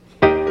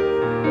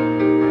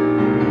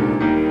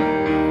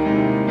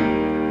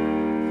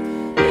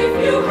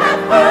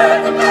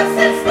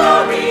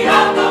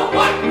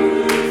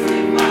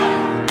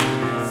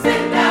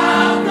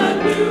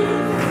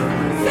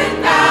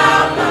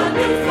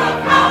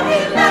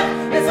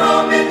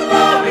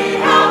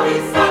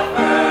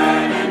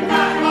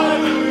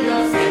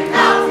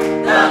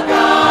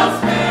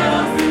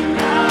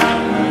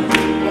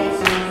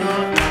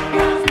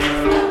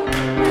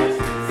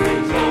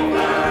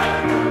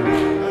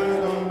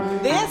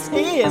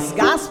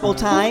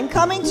Time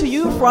coming to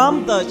you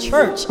from the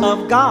Church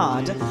of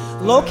God,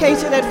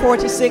 located at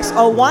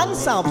 4601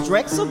 South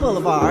Drexel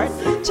Boulevard,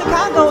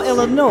 Chicago,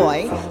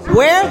 Illinois,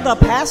 where the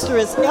pastor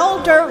is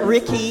Elder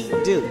Ricky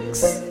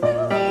Dukes.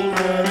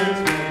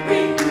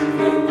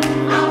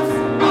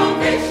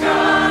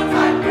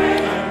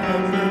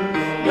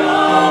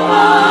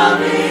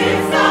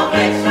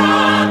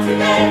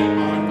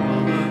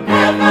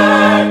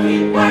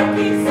 Keep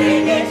working,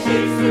 singing,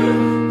 she's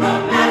through. The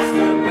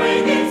master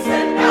bringing,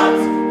 send out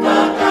the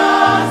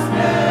gospel.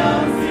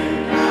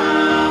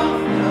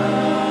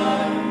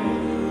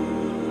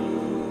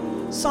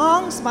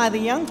 Songs by the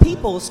Young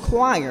People's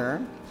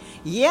Choir,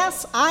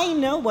 Yes, I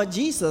Know What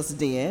Jesus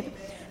Did,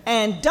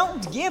 and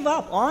Don't Give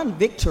Up on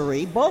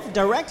Victory, both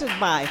directed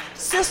by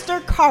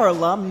Sister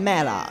Carla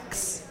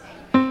Maddox.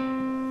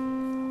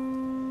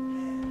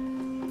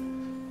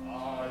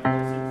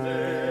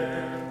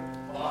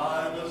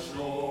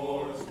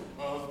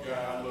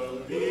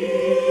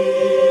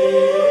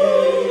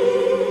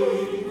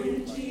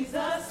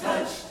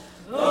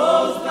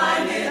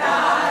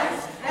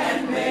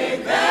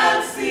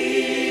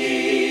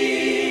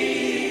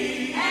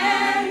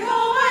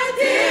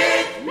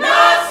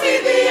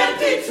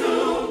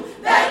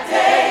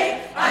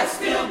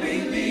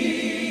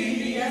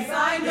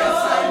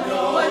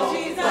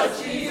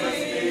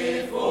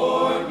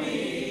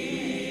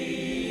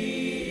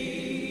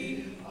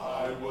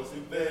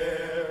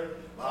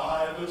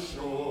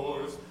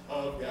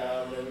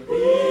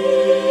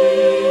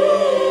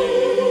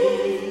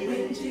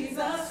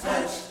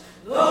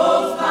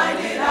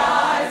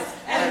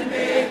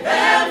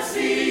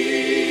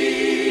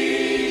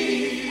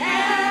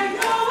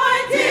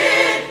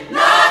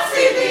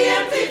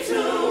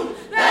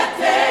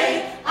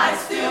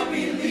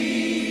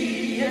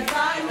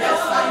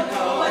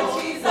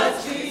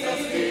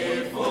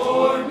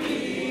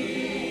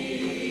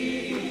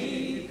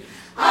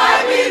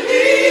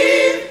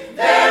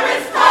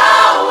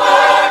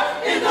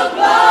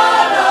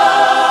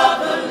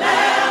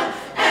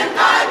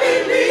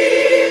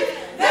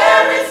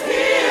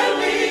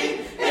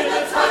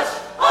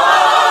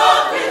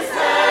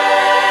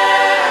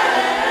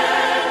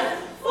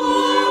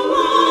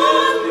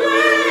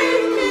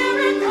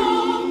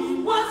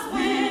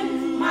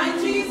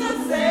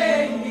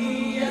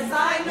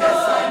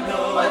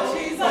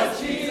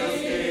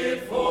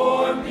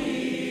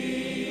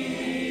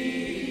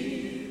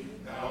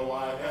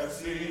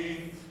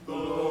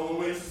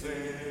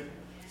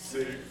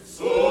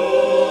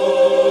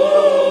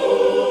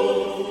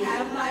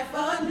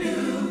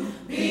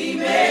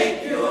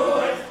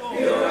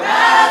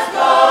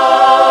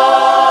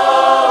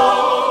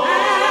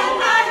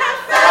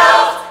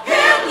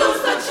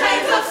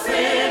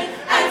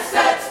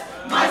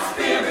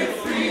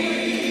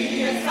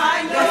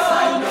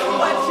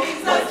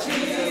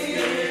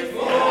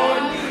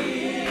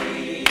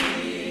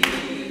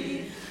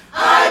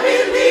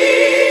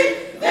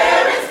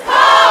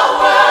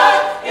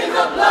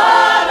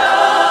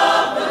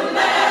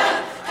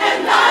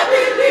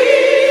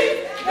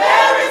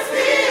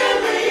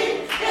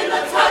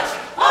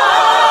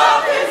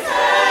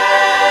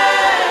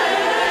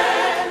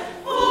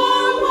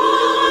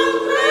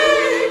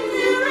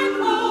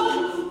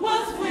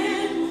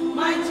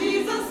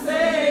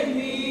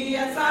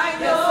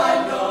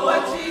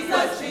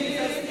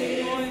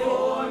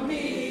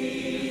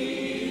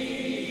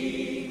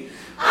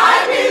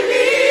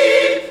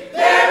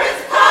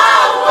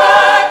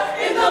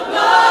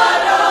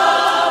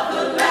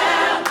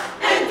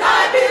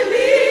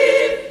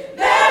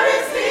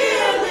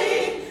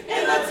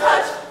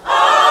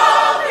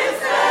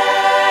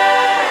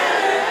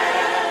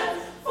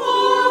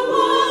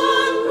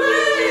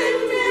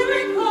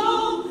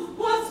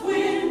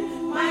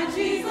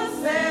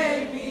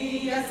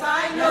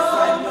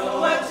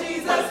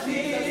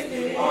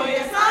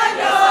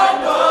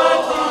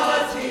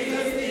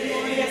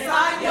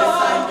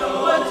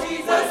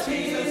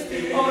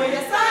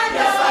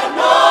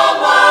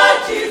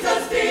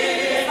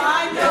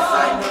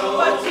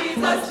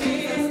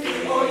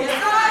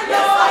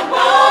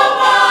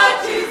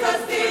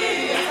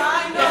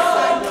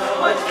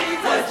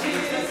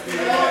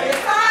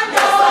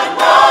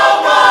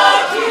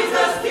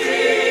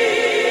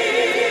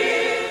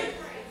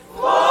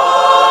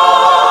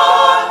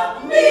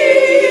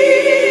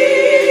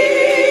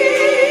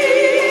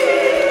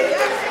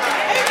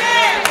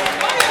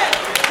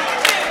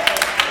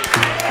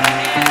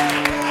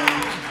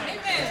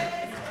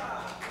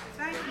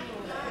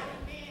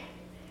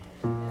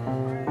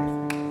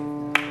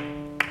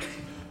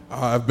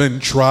 I've been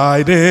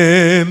tried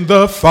in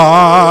the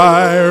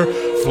fire,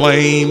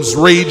 Flames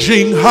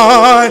raging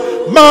high,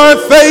 my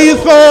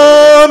faith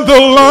on the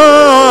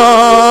line.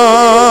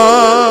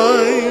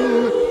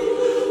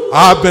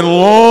 I've been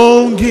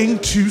longing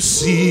to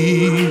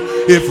see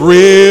if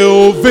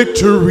real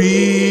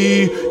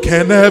victory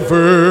can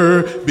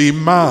ever be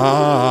mine.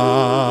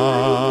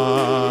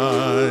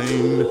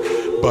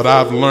 But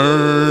I've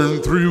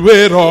learned through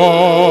it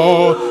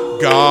all,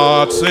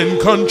 God's in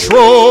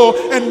control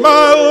and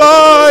my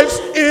life's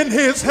in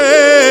his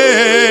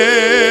hand.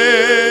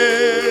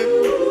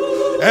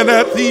 And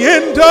at the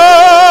end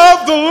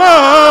of the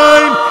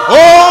line,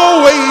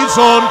 always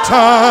on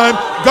time,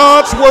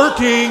 God's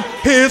working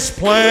his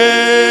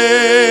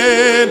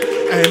plan.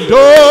 And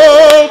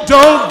oh,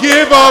 don't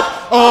give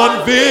up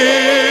on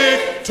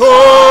victory.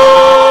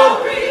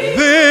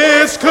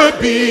 This could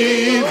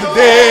be the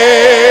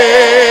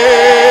day.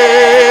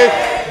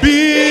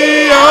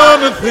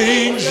 Beyond the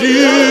things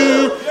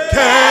you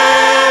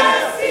can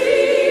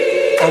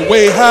see, a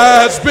way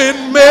has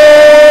been made,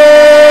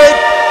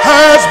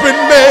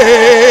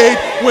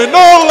 when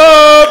all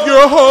of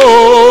your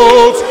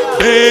hopes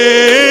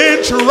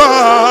been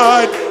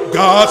tried.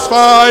 God's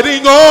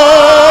fighting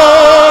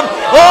on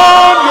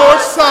your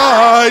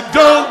side.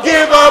 Don't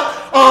give up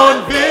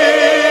on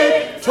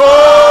victory.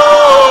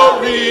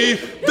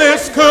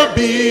 This could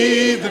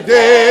be the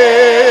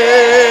day.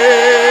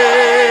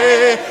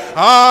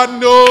 I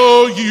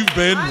know you've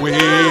been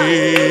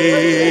waiting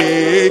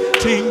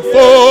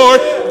for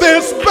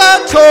this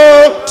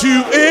battle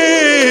to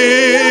end.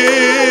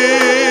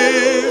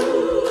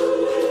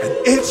 And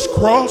it's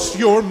crossed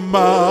your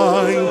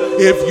mind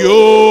if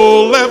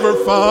you'll ever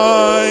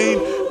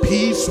find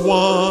peace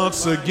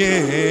once again.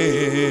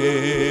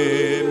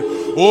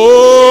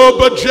 Oh,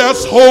 but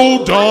just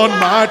hold on,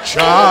 my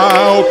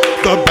child.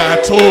 The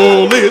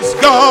battle is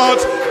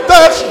God's.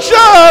 That's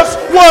just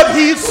what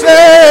he said.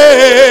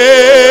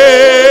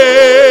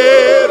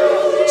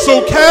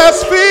 So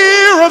cast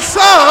fear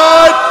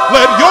aside,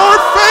 let your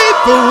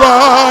faith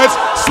arise,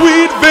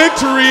 sweet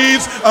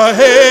victories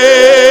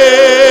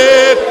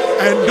ahead.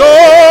 And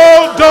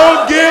oh,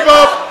 don't give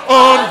up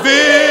on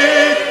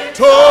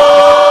victory.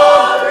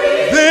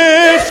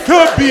 This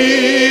could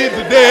be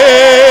the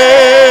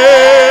day.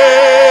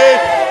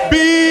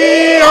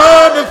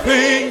 Beyond the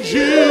things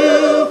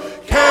you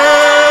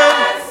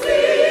can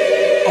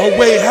see, a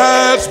way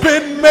has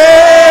been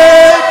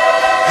made,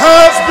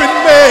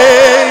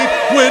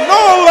 when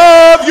all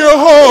of your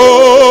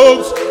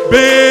hopes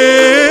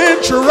been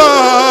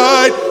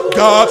tried.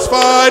 God's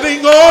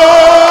fighting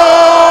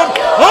on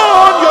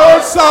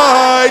your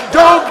side.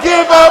 Don't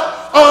give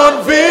up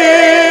on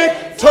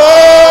victory.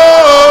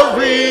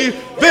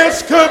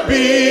 This could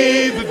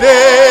be the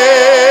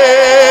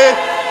day.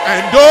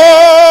 And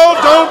oh,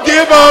 don't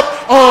give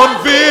up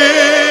on victory.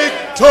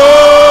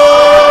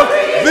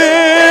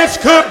 This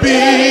could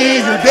be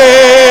your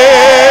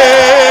day.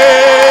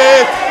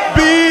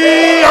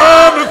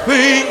 Beyond the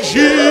things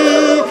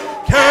you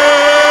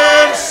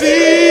can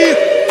see,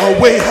 a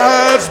way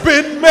has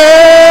been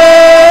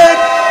made,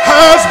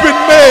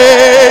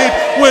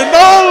 when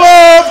all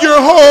of your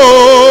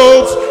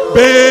hopes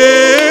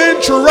been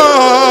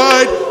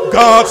tried.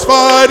 God's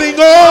fighting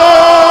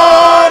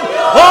on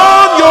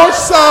your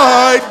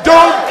side.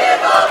 Don't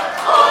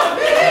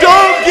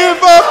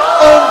give up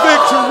on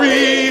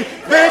victory.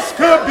 This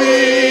could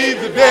be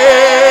the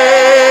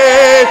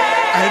day.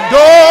 And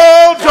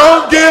oh,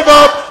 don't give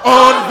up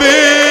on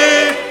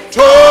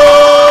victory.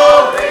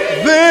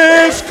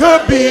 This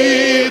could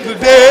be the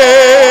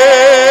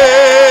day.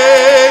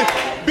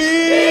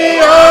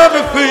 Beyond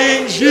the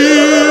things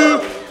you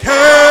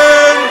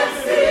can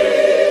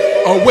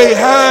see, a way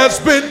has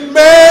been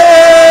made,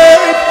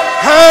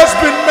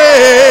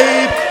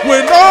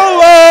 when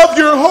all of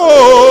your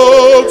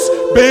hopes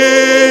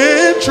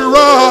been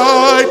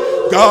tried.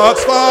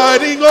 God's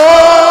fighting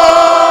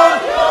on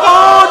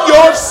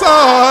your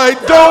side.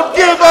 Don't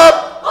give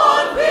up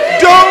on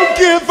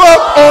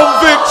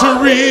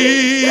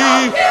victory.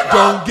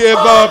 Don't give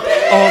up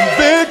on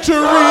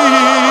victory.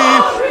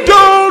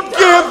 Don't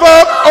give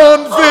up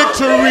on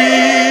victory.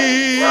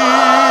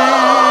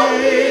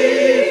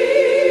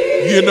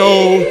 You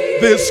know,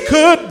 this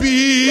could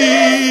be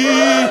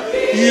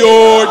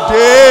your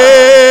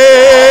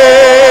day.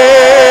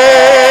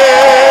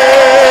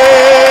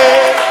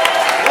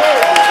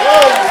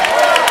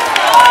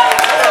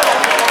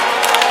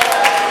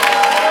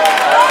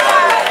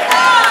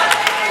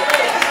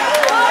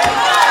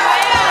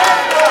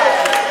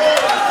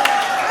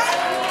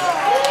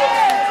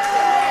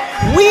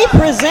 We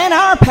present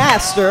our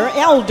pastor,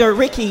 Elder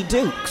Ricky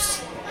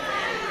Dukes.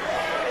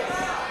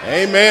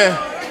 Amen.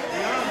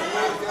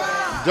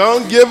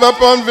 Don't give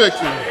up on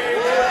victory.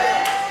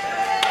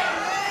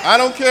 I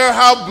don't care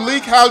how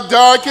bleak, how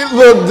dark it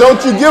looks.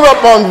 Don't you give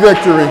up on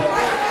victory.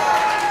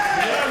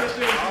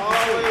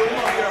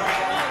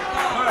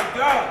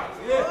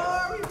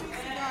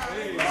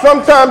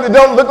 Sometimes it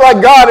don't look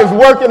like God is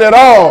working at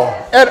all.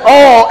 At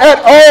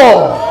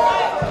all.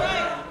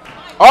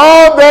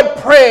 All that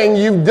praying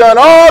you've done,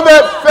 all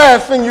that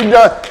fasting you've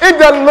done, it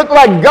doesn't look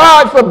like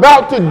God's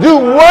about to do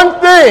one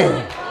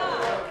thing.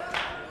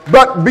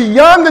 But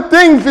beyond the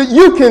things that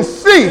you can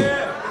see,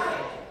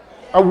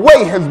 a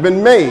way has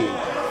been made.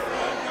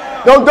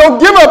 Don't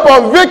give up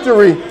on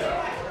victory.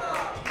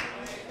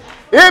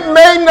 It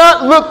may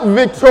not look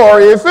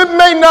victorious. It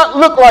may not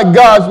look like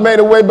God's made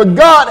a way, but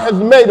God has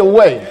made a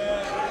way.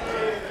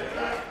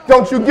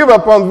 Don't you give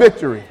up on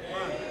victory.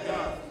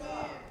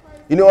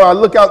 You know, I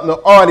look out in the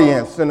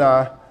audience and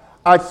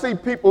I see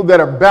people that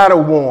are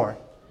battle worn.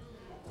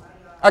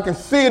 I can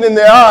see it in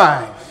their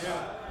eyes.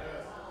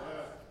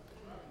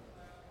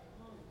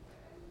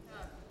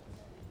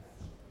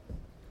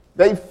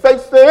 They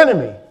face the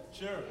enemy.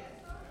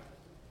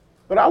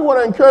 But I want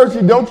to encourage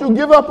you, don't you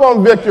give up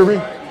on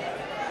victory.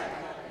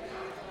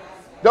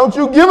 Don't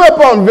you give up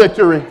on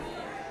victory.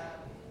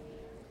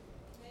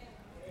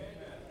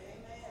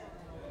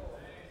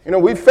 You know,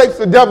 we face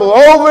the devil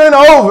over and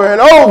over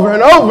and over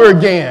and over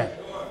again.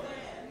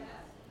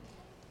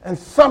 And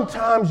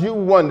sometimes you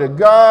wonder,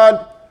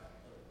 God,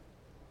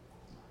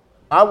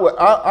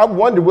 I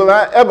wonder, will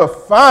I ever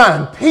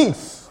find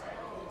peace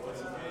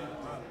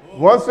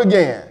once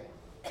again?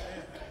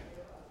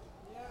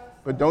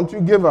 But don't you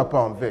give up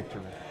on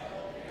victory.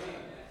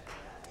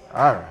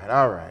 All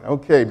right.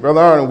 Okay, Brother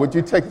Arnold, would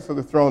you take us to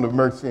the throne of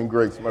mercy and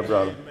grace, my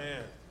brother?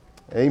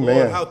 Amen.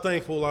 Lord, how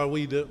thankful are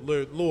we,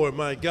 Lord,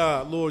 my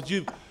God. Lord,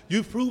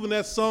 you've proven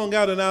that song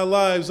out in our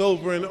lives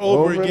over and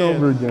over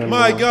again.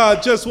 My Lord.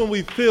 God, just when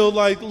we feel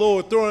like,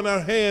 Lord, throwing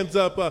our hands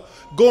up,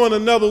 going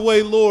another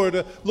way,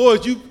 Lord.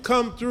 Lord, you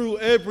come through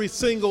every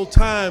single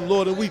time,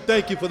 Lord, and we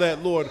thank you for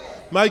that, Lord.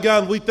 My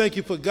God, we thank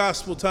you for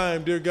gospel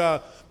time, dear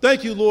God.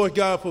 Thank you, Lord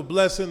God, for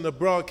blessing the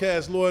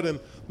broadcast, Lord, and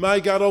my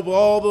God, over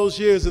all those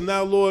years, and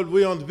now, Lord,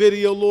 we're on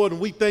video, Lord,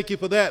 and we thank you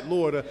for that,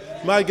 Lord.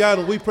 My God,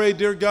 and we pray,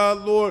 dear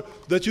God, Lord,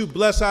 that you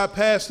bless our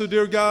pastor,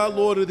 dear God,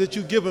 Lord, that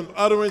you give him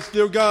utterance,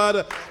 dear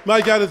God.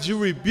 My God, that you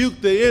rebuke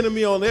the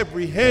enemy on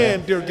every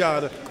hand, dear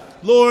God.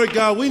 Lord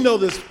God, we know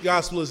this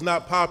gospel is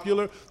not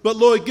popular, but,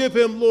 Lord, give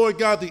him, Lord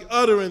God, the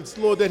utterance,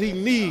 Lord, that he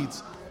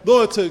needs,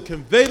 Lord, to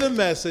convey the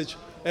message,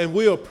 and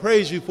we'll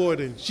praise you for it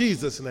in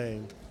Jesus'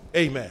 name.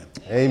 Amen.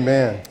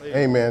 Amen.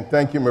 Amen.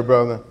 Thank you, my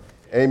brother.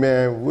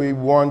 Amen. We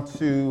want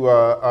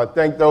to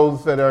thank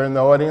those that are in the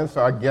audience,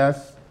 our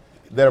guests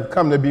that have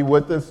come to be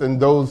with us, and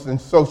those in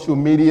social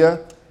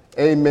media,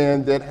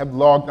 amen, that have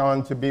logged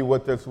on to be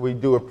with us. We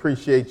do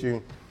appreciate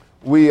you.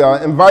 We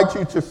invite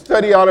you to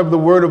study out of the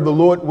word of the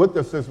Lord with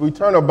us as we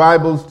turn our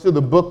Bibles to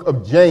the book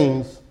of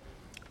James.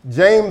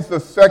 James, the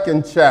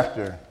 2nd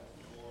chapter.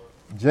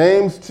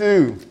 James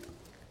 2.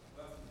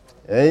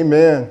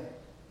 Amen.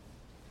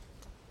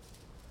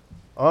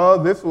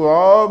 Oh, this will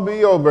all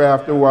be over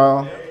after a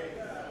while.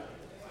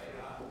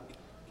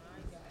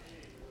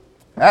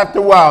 After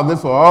a while,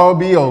 this will all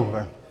be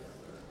over.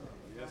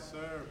 Yes,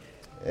 sir.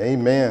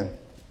 Amen.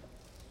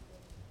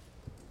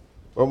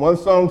 But one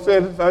song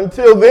says,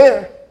 until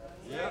then,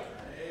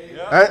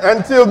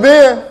 until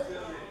then,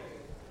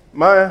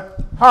 my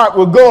heart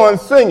will go on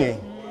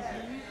singing.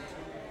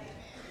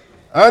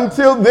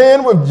 Until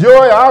then, with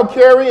joy, I'll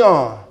carry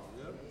on.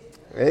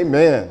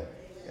 Amen.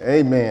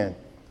 Amen.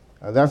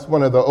 That's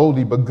one of the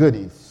oldie but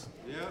goodies.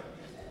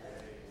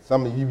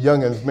 Some of you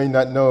youngins may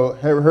not know,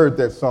 have heard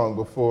that song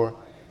before.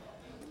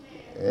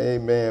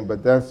 Amen.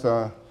 But that's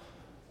a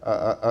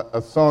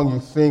song you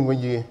sing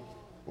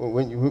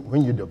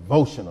when you're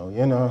devotional,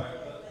 you know.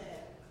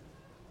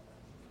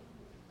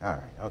 All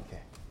right. Okay.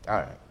 All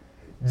right.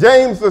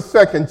 James, the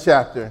 2nd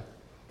chapter,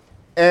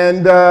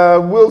 and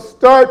we'll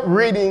start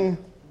reading.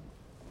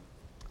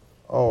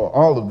 Oh,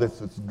 all of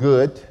this is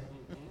good.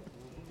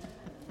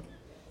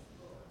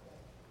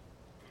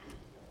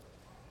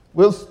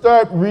 We'll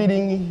start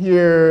reading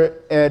here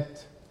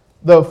at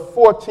the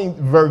 14th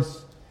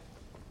verse,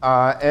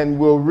 and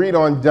we'll read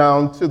on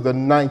down to the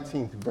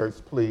 19th verse,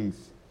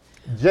 please.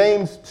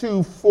 James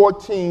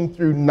 2:14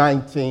 through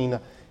 19.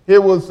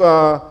 Here was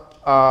the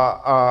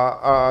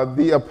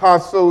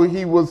apostle.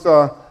 He was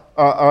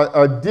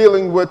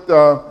dealing with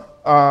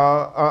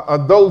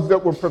those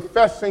that were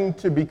professing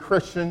to be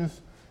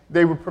Christians.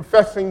 They were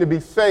professing to be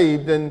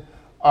saved, and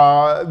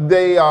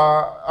they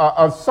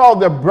saw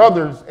their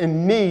brothers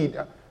in need.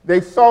 They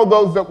saw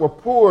those that were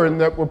poor and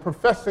that were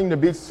professing to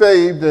be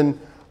saved, and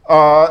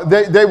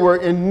they were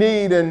in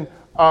need, and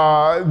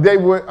they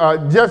would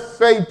just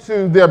say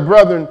to their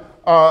brethren,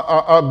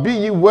 be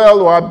ye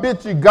well, or I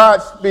bid you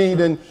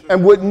Godspeed, and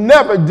would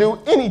never do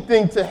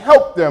anything to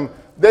help them.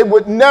 They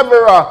would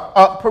never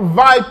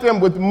provide them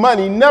with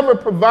money, never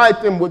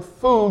provide them with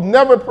food,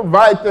 never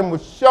provide them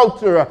with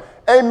shelter.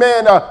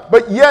 Amen.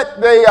 But yet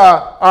they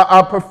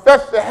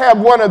profess to have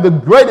one of the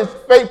greatest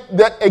faith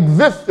that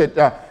existed.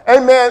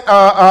 Amen.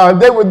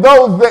 They were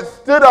those that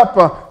stood up,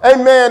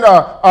 amen,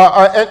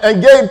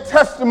 and gave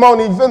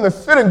testimonies in the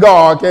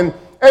synagogue. And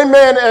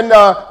amen. And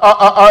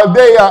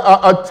they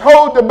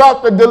told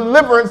about the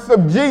deliverance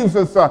of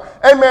Jesus.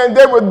 Amen.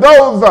 They were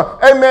those,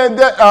 amen,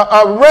 that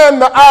ran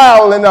the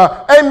aisle and,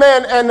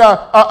 amen, and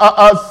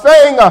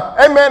saying,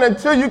 amen,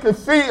 until you could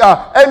see,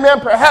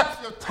 amen,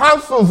 perhaps your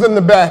tonsils in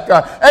the back.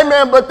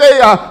 Amen. But they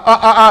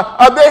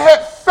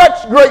had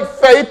such great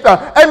faith,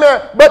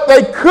 amen, but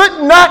they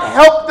could not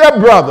help their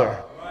brother.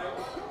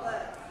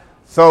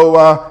 So,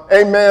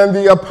 amen,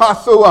 the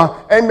apostle,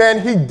 amen,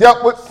 he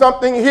dealt with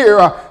something here,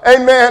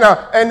 amen,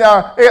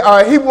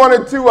 and he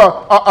wanted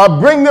to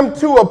bring them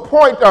to a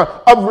point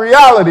of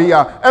reality.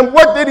 And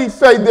what did he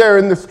say there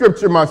in the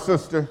scripture, my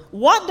sister?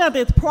 What doth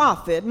it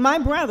profit, my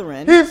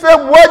brethren? He said,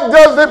 what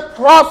does it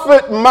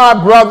profit, my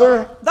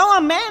brother? Though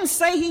a man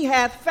say he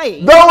hath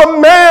faith. Though a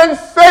man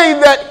say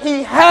that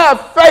he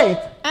have faith.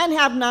 And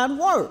have not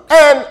works.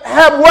 And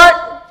have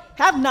what?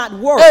 Have not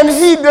works. And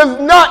he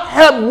does not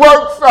have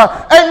works.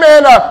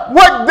 Amen.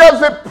 What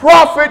does it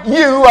profit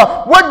you?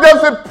 What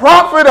does it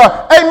profit,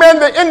 amen,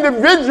 the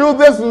individual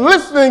that's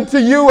listening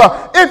to you?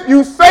 If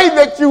you say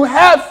that you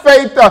have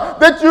faith,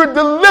 that you're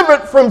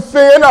delivered from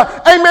sin,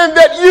 amen,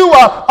 that you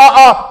are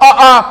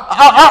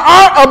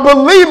a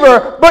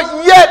believer, but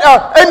yet,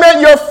 amen,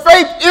 your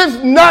faith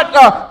is not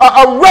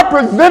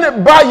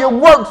represented by your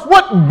works.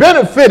 What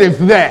benefit is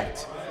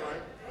that?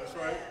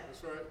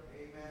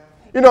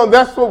 You know,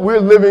 that's what we're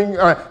living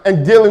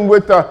and dealing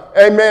with,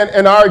 amen,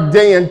 in our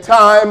day and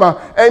time,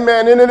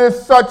 amen. And it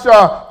is such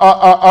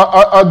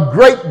a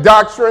great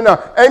doctrine,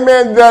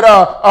 amen,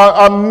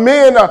 that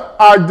men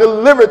are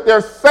delivered.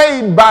 They're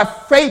saved by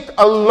faith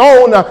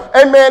alone,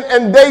 amen,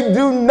 and they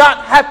do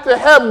not have to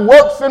have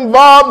works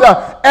involved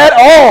at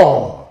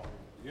all.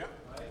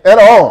 At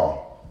all.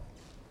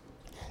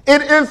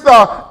 It is,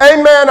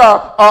 amen,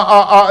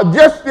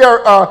 just their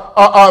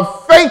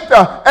faith,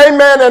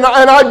 amen. And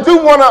I do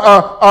want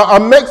to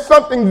make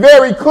something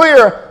very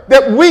clear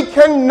that we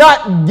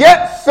cannot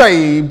get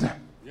saved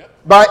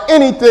by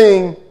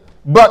anything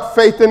but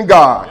faith in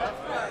God.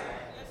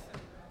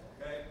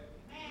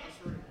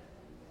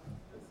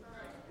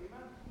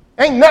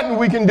 Ain't nothing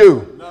we can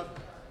do.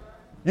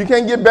 You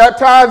can't get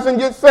baptized and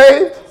get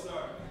saved.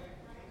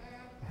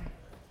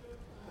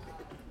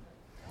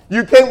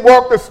 You can't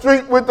walk the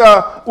street with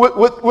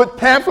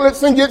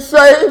pamphlets and get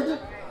saved.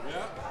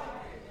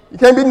 You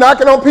can't be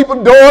knocking on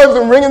people's doors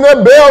and ringing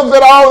their bells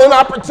at all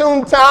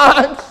inopportune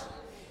times.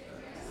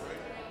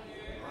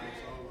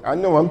 I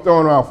know I'm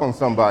throwing off on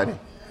somebody.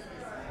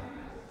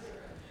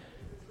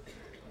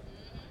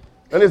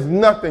 And there's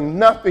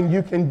nothing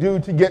you can do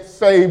to get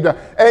saved.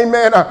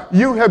 Amen.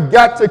 You have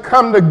got to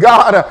come to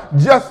God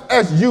just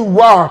as you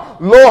are.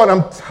 Lord,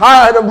 I'm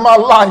tired of my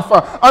life.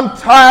 I'm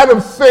tired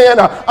of sin.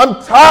 I'm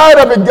tired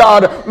of it,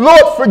 God.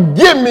 Lord,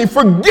 forgive me.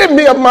 Forgive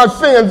me of my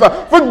sins.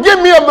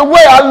 Forgive me of the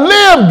way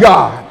I live,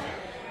 God.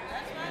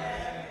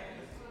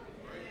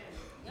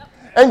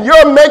 And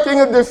you're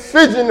making a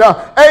decision,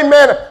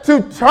 amen,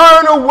 to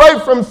turn away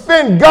from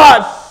sin.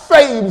 God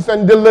saves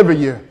and delivers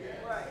you.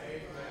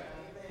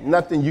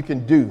 Nothing you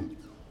can do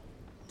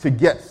to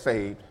get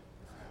saved.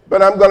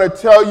 But I'm going to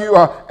tell you,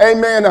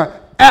 amen,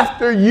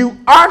 after you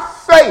are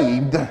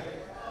saved,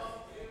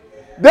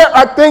 there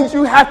are things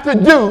you have to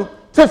do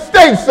to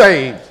stay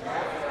saved.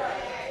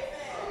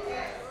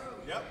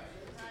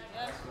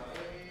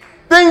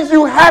 Things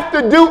you have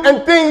to do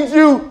and things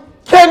you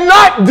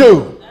cannot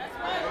do.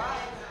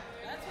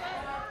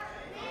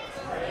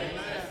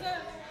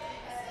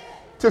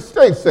 To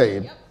stay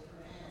saved.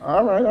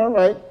 All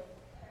right.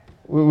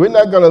 We're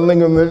not going to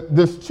linger on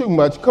this too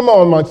much. Come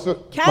on, my sister.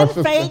 Can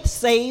faith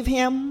save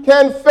him?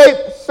 Can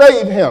faith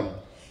save him?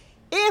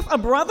 If a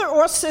brother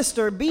or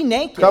sister be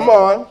naked, come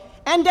on,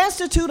 and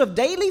destitute of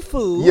daily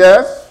food,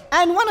 yes,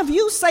 and one of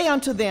you say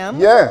unto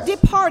them, yes,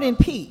 depart in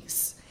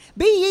peace.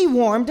 Be ye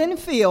warmed and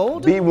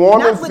filled. Be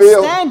warmed and filled.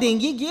 Notwithstanding,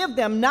 ye give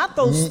them not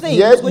those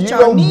things which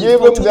are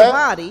needful to the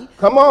body.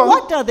 Come on.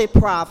 What doth it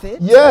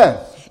profit?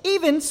 Yes.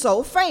 Even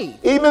so faith.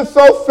 Even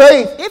so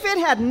faith. If it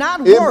had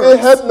not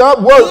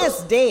worked,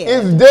 is dead.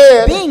 Is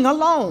dead. Being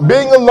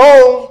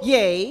alone.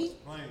 Yea,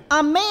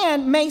 a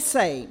man may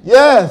say,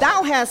 yes,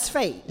 thou hast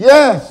faith.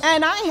 Yes.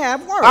 And I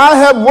have works. I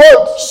have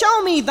works.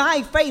 Show me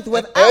thy faith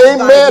without amen.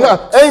 thy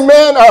works.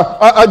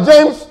 Amen.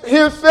 James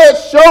here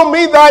says, show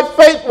me thy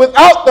faith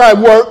without thy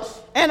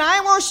works. And I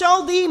will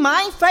show thee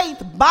my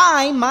faith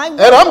by my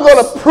works. And I'm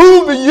going to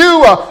prove to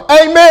you,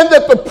 amen,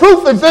 that the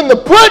proof is in the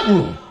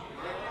pudding.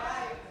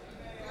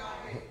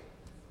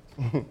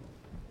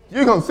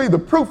 You're going to see the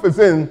proof is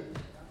in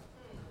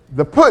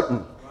the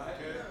pudding.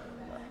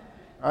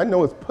 I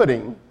know it's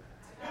pudding.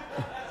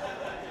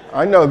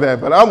 I know that,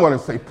 but I want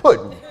to say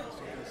pudding.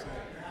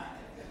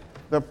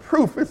 The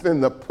proof is in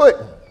the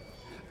pudding.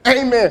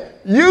 Amen.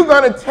 You're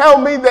going to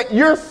tell me that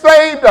you're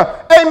saved?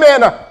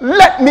 Amen.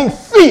 Let me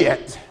see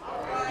it.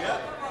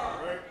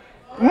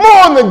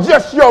 More than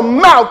just your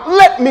mouth.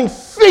 Let me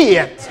see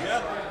it.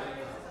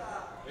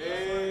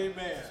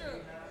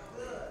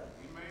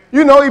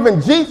 You know, even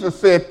Jesus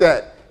said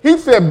that. He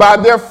said, by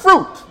their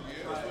fruit.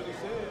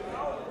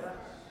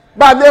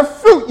 By their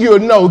fruit you'll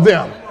know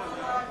them.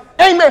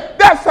 Amen.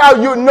 That's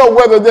how you know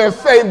whether they're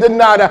saved or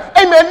not.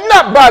 Amen.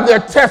 Not by their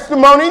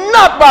testimony,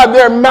 not by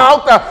their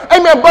mouth.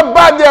 Amen. But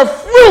by their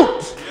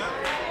fruit.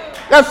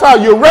 That's how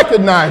you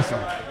recognize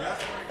them.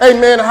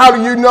 Amen. How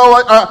do you know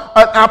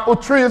an apple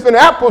tree is an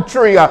apple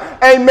tree?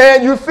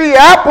 Amen. You see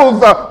apples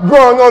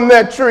growing on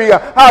that tree.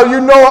 How do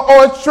you know an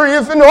orange tree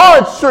is an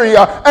orange tree?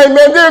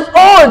 Amen. There's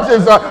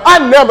oranges. I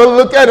never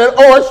look at an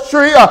orange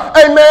tree.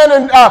 Amen.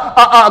 And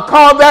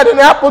call that an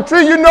apple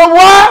tree. You know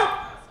why?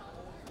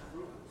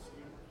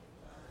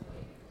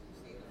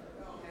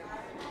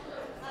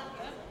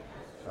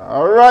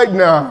 All right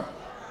now.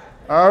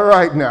 All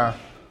right now.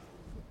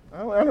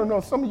 I don't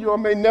know. Some of you all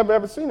may never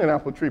ever seen an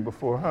apple tree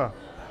before, huh?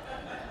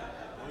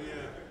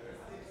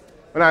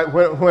 When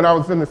I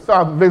was in the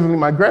South visiting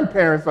my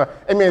grandparents,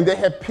 amen, they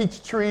had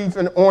peach trees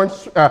and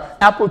orange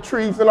apple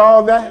trees and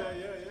all that.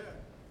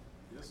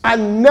 I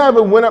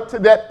never went up to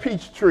that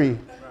peach tree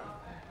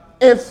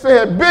and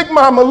said, Big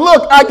Mama,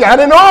 look, I got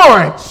an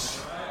orange.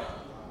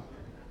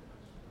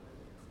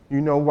 You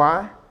know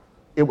why?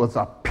 It was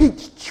a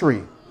peach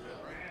tree.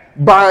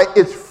 By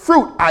its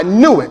fruit, I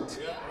knew it.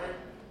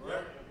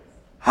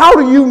 How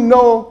do you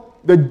know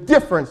the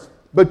difference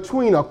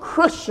between a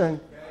Christian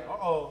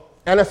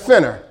and a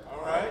sinner?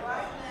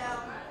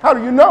 How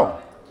do you know?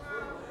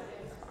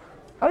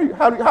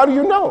 How do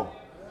you know?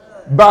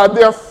 By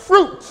their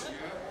fruit.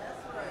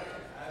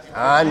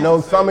 I know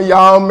some of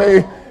y'all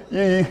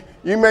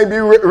you may be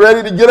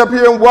ready to get up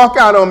here and walk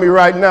out on me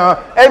right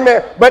now.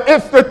 Amen. But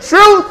it's the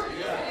truth.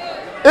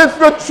 It's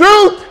the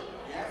truth.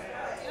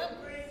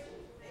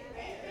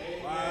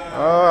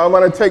 I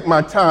want to take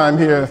my time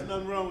here. There's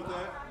nothing wrong with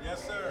that.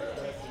 Yes, sir.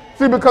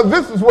 See, because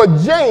this is what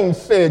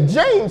James said.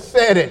 James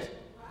said it.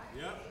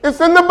 It's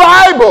in the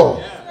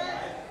Bible.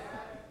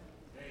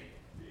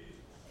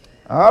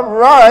 All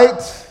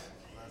right.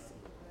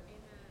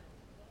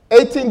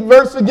 18th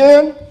verse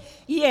again.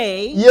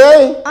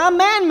 Yea. A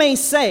man may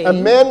say.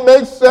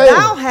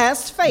 Thou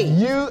hast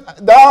faith.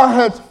 Thou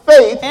hast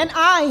faith. And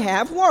I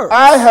have works.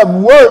 I have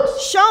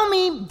works. Show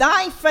me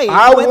thy faith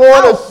I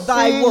without want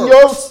thy to see works.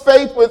 your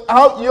faith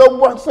without your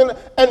works.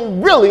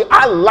 And really,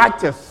 I like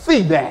to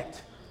see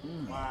that.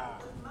 Wow.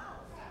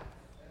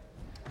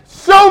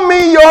 Show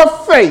me your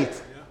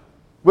faith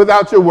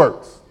without your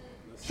works.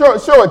 Show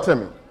it to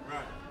me.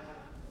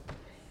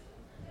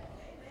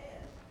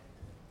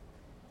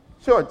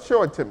 Show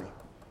it to me.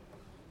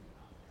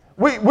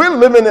 We're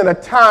living in a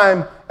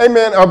time,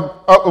 amen,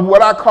 of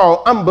what I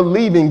call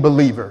unbelieving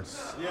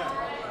believers.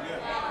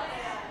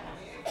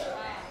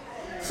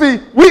 See,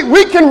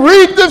 we can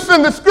read this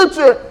in the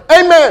scripture,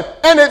 amen,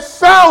 and it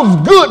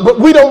sounds good, but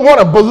we don't want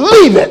to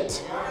believe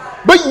it.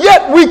 But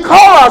yet we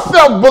call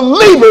ourselves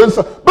believers.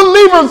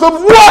 Believers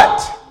of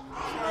what?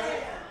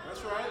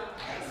 That's right.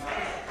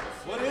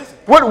 What is it?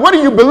 What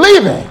are you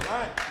believing?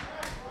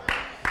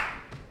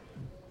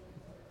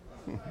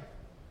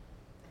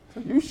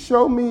 You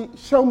show me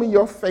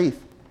your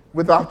faith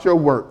without your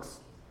works.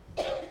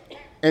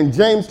 And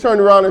James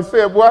turned around and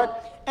said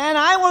what? And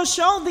I will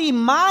show thee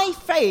my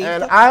faith.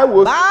 And I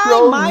will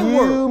show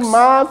you works.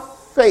 my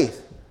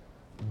faith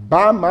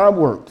by my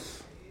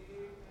works.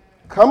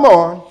 Come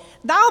on.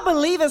 Thou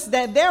believest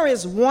that there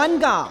is one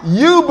God.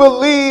 You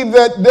believe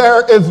that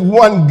there is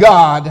one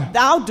God.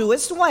 Thou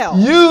doest well.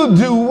 You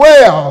do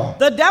well.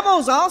 The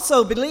devils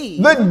also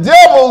believe. The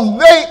devils,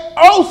 they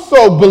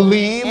also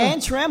believe.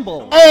 And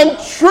tremble. And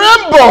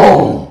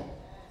tremble.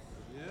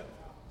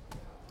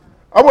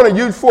 I want to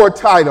use for a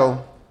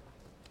title,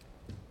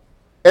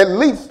 at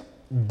least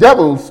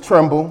devils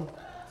tremble.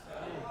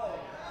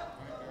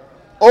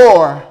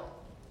 Or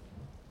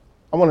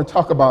I want to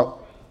talk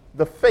about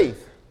the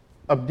faith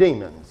of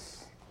demons.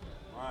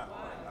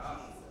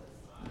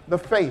 The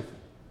faith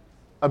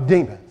of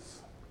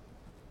demons.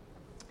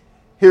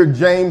 Here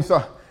James,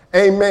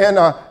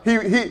 amen,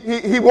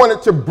 he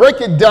wanted to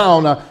break it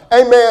down,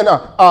 amen,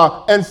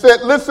 and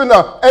said, listen,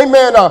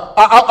 amen,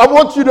 I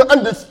want you to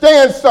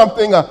understand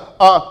something.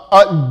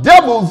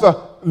 Devils,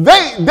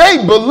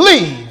 they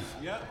believe.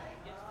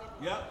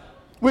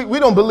 We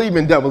don't believe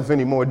in devils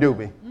anymore, do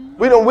we?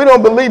 We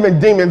don't believe in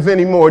demons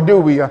anymore, do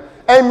we?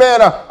 Amen.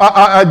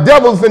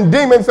 Devils and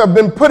demons have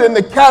been put in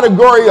the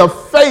category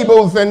of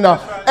fables and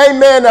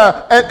amen,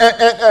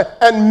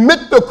 and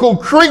mythical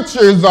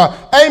creatures.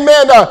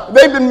 Amen.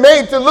 They've been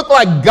made to look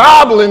like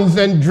goblins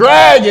and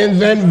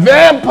dragons and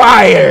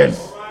vampires,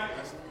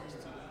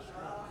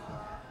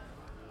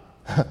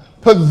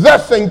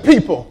 possessing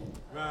people.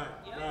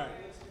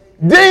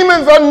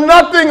 Demons are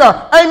nothing,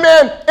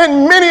 amen,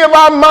 in many of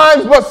our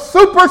minds but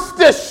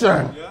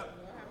superstition.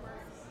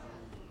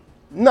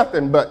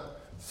 Nothing but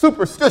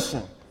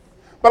superstition.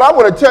 But I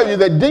want to tell you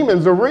that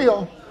demons are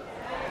real.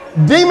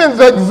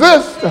 Demons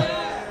exist.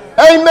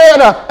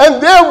 Amen.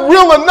 And they're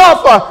real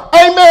enough.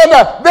 Amen.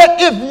 That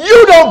if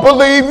you don't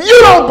believe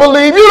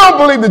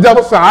the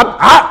devil. So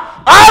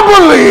I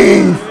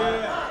believe.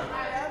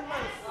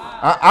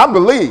 I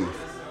believe.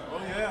 Oh,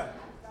 yeah.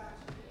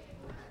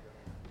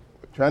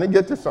 Trying to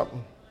get to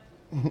something.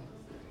 Oh,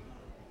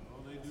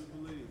 they do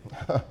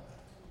believe.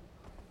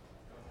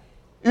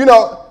 You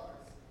know,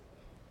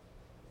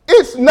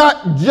 it's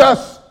not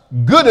just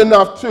good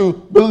enough to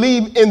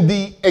believe in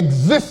the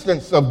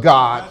existence of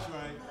God. That's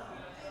right.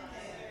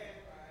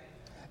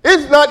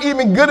 It's not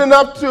even good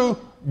enough to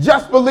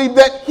just believe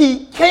that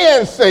he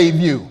can save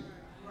you.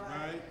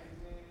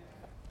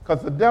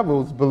 Because the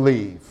devils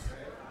believe.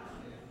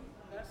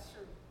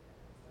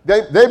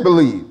 They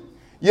believe.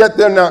 Yet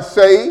they're not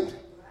saved.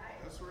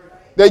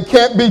 They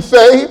can't be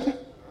saved.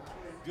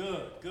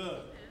 Good,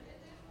 good.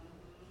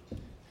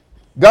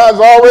 God's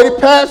already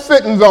passed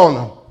sentence on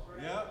them.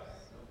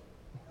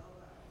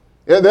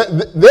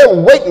 They're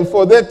waiting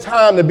for their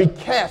time to be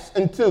cast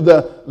into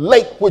the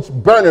lake which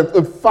burneth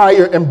with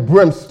fire and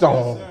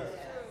brimstone. Yes,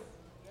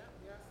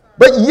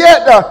 but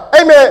yet,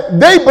 amen,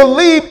 they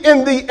believe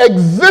in the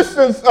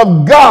existence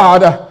of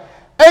God.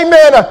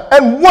 Amen.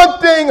 And one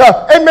thing,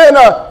 amen,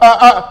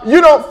 you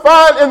don't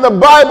find in the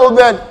Bible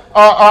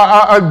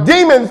that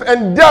demons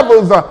and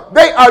devils,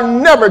 they are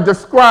never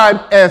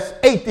described as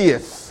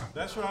atheists.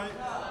 That's right.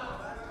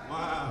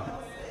 Wow.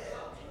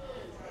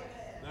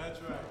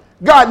 That's right.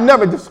 God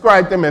never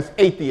described them as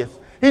atheists.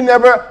 He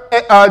never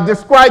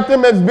described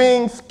them as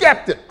being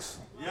skeptics.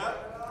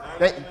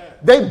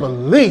 Yep. They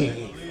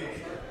believe.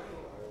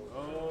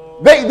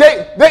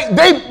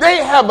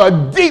 They have a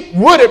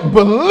deep-rooted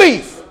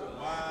belief,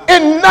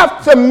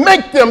 enough to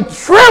make them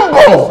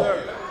tremble.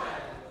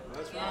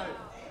 That's right.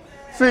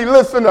 See,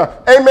 listen,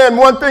 amen,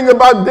 one thing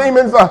about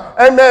demons,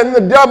 amen, the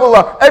devil,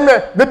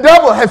 amen, the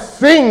devil has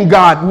seen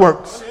God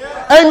works.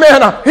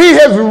 Amen. He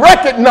has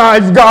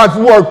recognized God's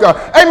work.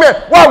 Amen.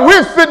 While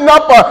we're sitting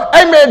up,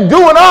 amen,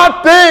 doing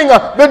our thing,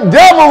 the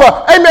devil,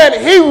 amen,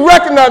 he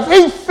recognized,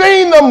 he's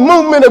seen the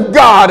movement of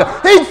God.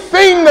 He's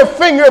seen the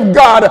finger of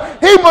God.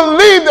 He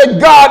believed that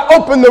God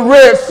opened the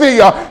Red Sea.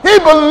 He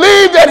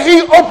believed that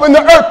he opened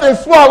the earth and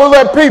swallowed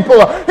that people.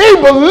 He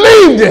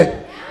believed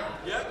it.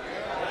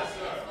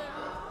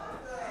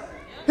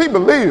 He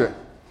believed it.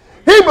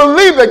 He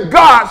believed that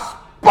God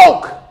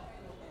spoke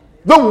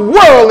the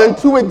world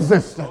into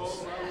existence.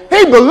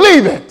 He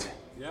believed it.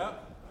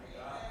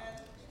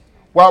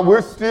 While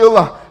we're still,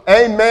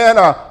 amen,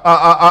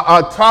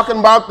 talking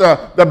about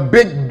the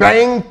Big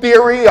Bang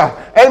Theory,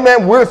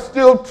 amen, we're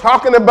still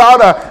talking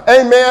about,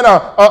 amen,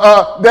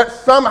 that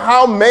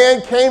somehow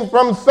man came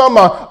from some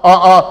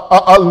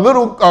a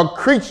little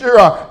creature,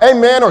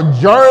 amen, or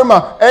germ,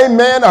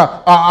 amen,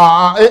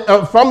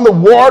 from the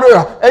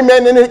water,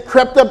 amen, and it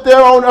crept up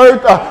there on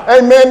earth,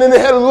 amen, and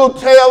it had a little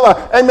tail,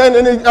 amen,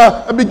 and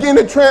it began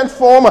to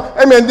transform,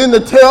 amen, then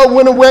the tail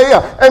went away,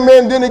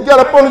 amen, then it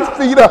got up on its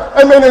feet,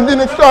 amen, and then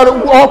it started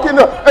walking,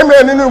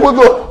 amen, and it was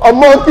a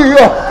monkey,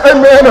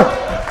 amen.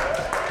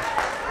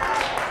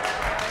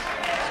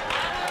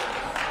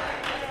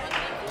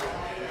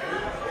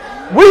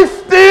 We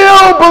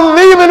still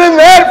believing in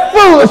that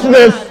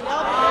foolishness.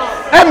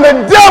 And the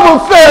devil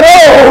said,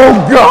 oh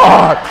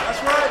God.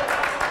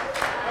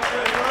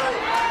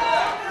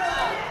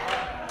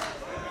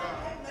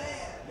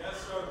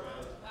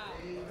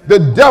 The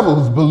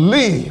devils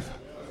believe.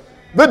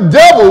 The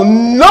devil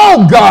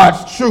know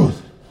God's truth.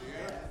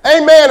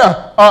 Amen.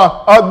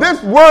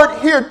 This word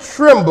here,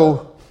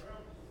 tremble,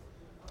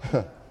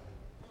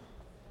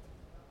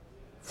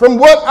 from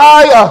what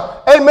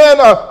I,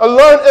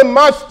 learned in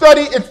my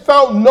study, it's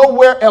found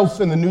nowhere else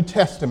in the New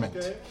Testament.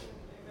 Okay.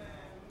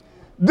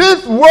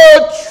 This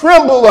word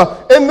tremble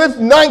in this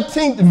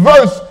 19th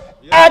verse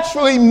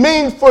actually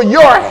means for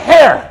your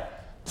hair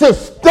to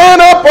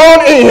stand up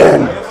on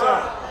end. Yes,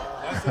 sir.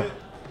 That's it.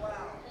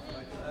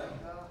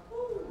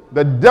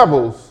 The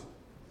devils,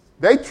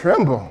 they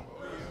tremble.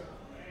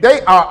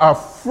 They are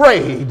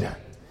afraid.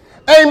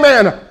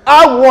 Amen.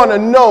 I want to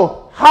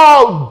know,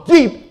 how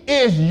deep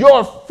is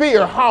your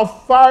fear? How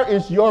far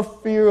is your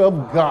fear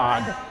of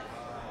God?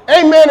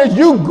 Amen. As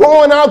you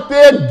going out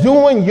there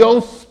doing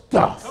your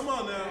stuff. Come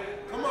on now.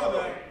 Come on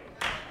now.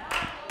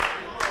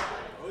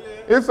 Oh,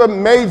 yeah. It's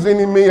amazing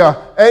to me,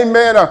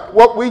 amen,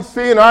 what we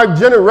see in our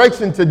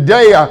generation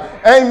today,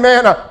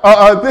 amen,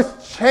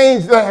 this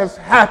change that has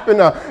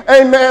happened,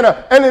 amen,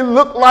 and it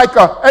looked like,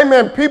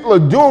 amen, people are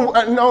doing,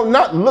 no,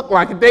 not look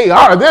like it, they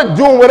are, they're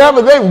doing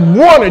whatever they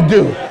want to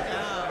do.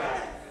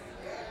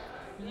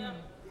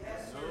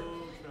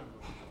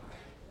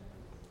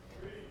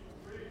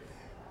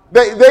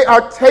 They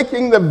are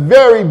taking the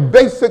very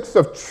basics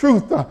of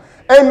truth,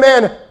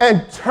 amen,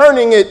 and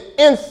turning it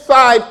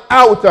inside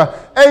out,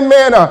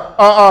 amen,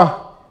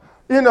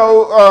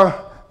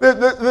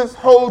 this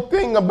whole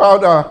thing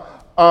about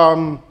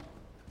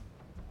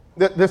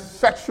this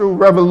sexual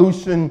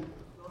revolution,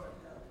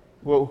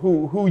 well,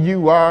 who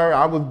you are,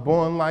 I was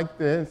born like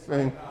this,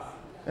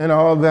 and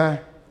all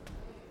that.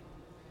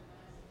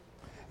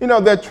 You know,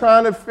 they're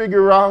trying to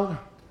figure out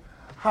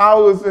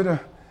how is it,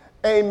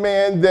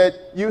 amen,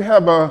 that you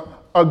have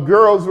a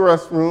girl's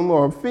restroom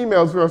or a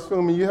female's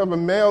restroom and you have a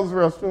male's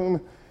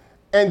restroom,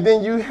 and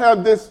then you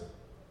have this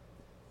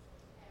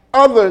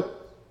other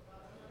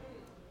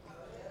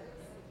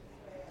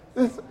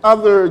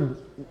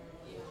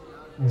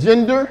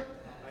gender.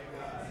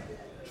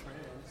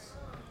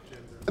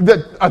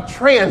 A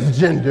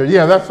transgender,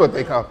 yeah, that's what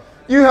they call it.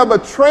 You have a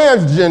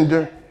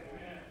transgender.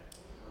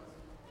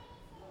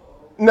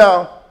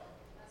 Now,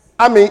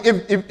 I mean,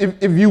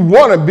 if you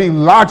want to be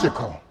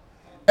logical,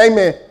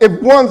 amen,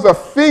 if one's a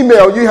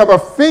female, you have a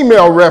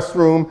female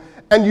restroom,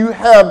 and you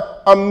have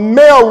a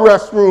male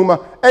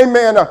restroom,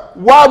 amen,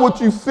 why would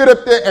you sit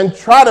up there and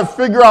try to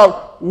figure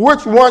out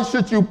which one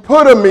should you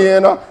put them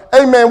in,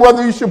 amen,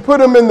 whether you should put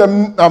them in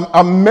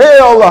a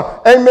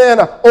male, amen,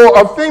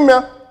 or a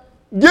female?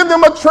 Give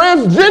them a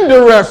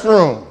transgender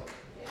restroom.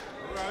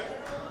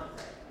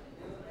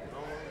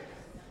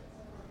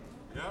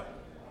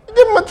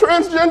 Give them a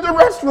transgender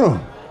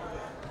restroom.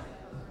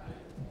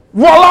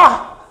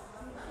 Voila.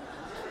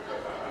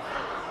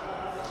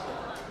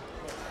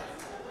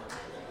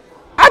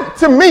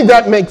 To me,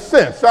 that makes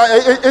sense.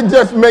 It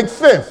just makes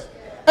sense.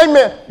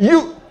 Amen.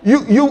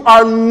 You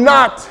are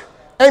not,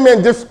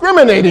 amen,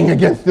 discriminating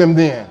against them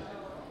then.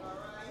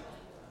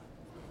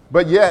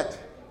 But yet,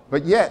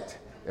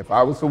 if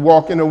I was to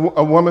walk in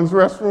a woman's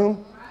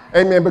restroom,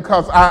 amen,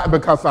 because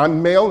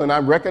I'm male and I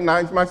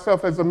recognize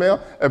myself as a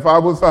male, if I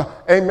was,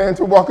 amen,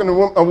 to walk in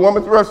a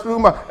woman's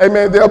restroom,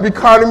 amen, they'll be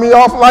carting me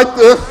off like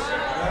this.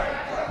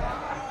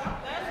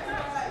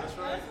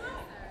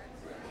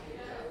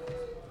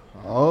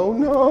 Oh,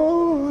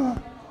 no.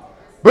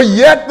 But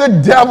yet the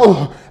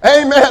devil,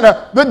 amen,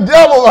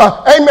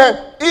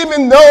 amen,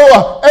 even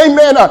though,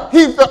 amen,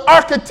 he's the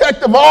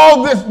architect of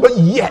all this, but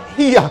yet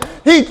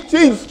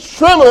he's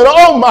trembling,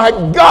 oh my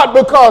God,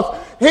 because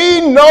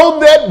he knows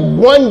that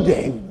one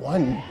day,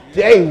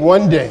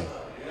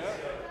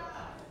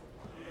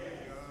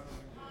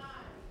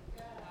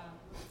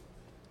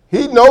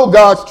 he knows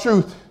God's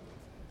truth.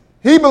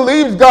 He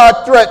believes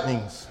God's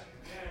threatenings.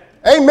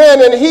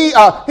 Amen. And he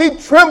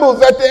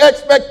trembles at the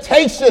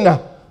expectation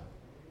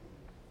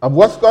of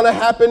what's going to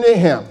happen to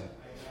him.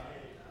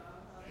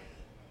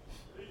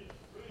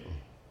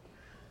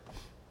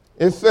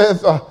 It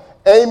says,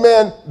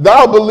 amen,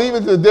 thou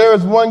believest that there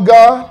is one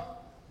God.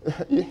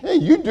 Hey,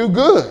 you do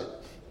good.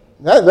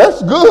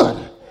 That's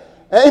good.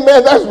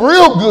 Amen. That's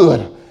real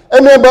good.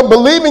 Amen. But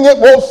believing it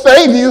won't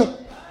save you.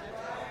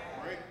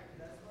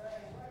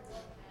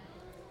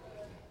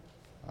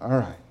 All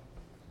right.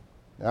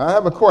 Now I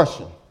have a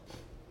question.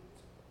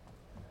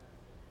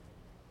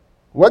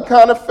 What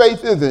kind of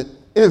faith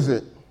is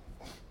it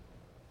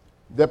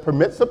that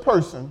permits a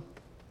person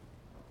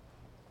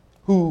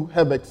who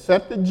have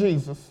accepted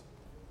Jesus,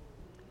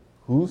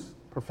 who's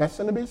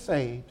professing to be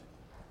saved,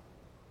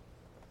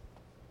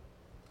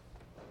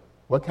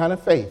 what kind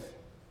of faith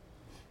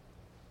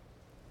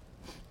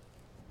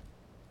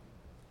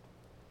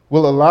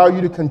will allow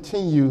you to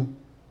continue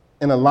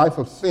in a life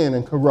of sin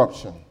and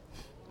corruption?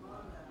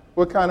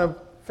 What kind of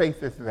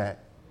faith is that?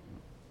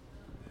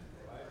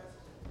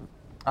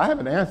 I have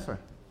an answer.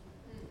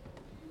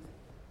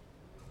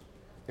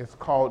 It's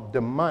called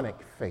demonic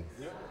faith.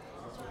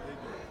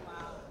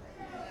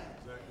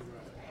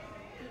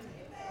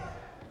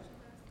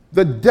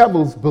 The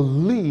devils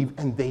believe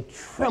and they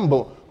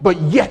tremble, but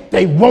yet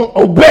they won't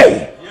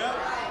obey.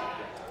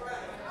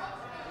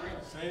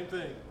 Same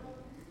thing.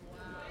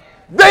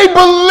 They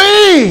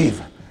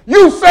believe.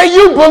 You say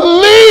you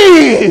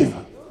believe,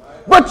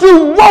 but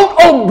you won't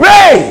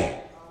obey.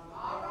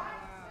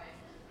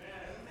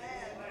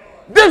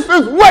 This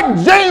is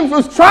what James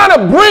was trying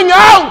to bring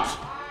out.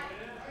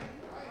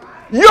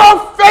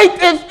 Your faith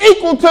is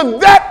equal to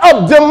that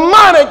of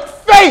demonic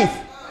faith.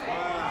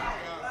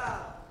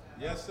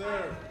 Yes,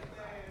 sir.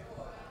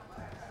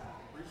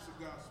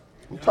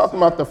 I'm talking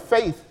about the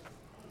faith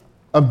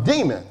of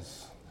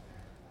demons.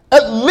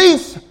 At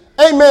least,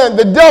 amen,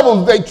 the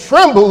devils, they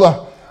tremble.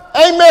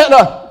 Amen.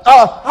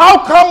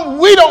 How come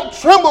we don't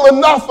tremble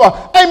enough,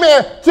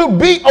 amen, to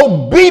be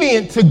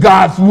obedient to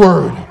God's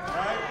word?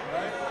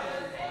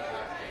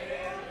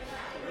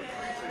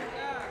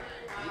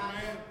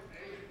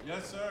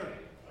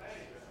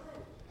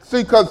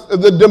 See, because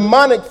the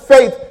demonic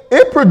faith,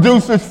 it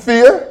produces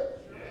fear.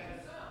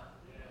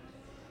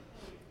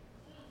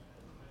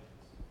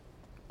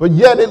 But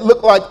yet it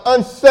looked like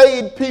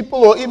unsaved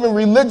people or even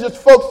religious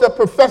folks that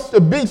profess to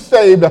be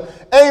saved,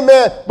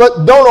 amen,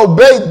 but don't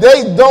obey.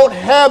 They don't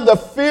have the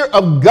fear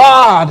of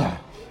God.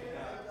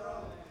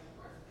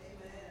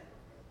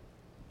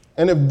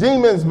 And if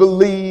demons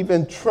believe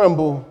and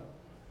tremble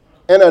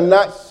and are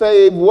not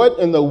saved, what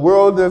in the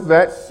world does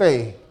that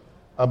say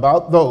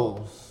about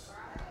those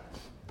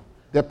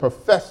that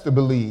profess to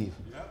believe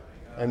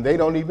and they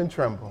don't even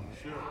tremble?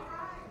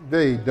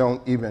 They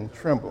don't even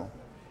tremble.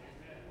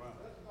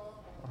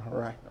 All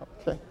right,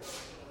 okay.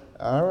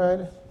 All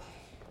right.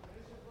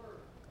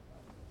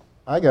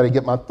 I got to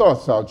get my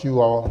thoughts out,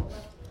 you all.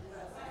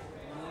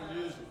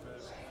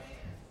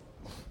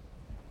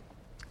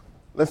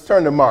 Let's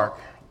turn to Mark.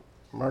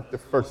 Mark, the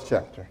first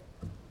chapter.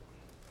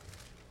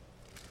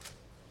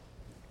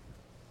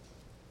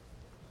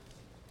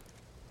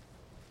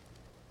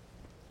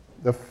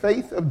 The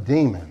faith of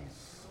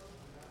demons.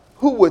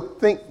 Who would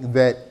think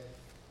that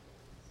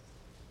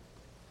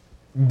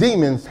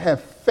demons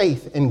have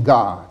faith in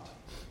God?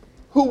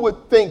 Who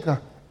would think,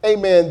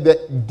 amen,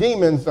 that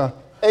demons,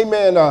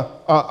 amen,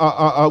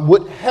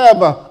 would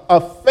have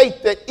a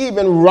faith that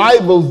even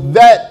rivals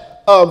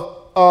that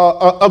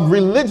of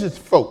religious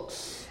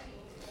folks?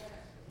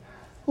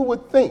 Who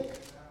would think?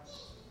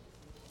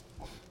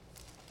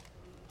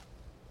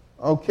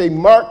 Okay,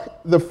 Mark,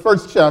 the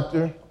 1st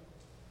chapter.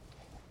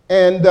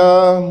 And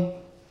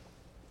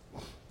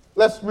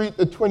let's read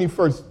the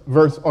 21st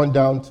verse on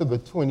down to the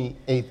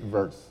 28th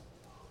verse.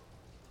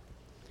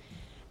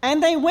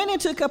 And they went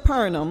into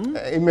Capernaum.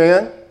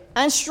 Amen.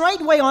 And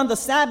straightway on the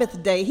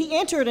Sabbath day, he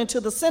entered into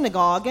the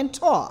synagogue and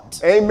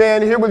taught.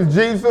 Amen. Here was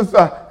Jesus.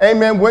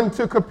 Amen. Went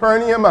to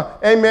Capernaum.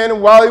 Amen.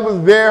 And while he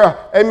was there,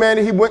 amen,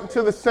 he went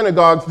to the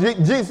synagogues.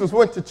 Jesus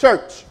went to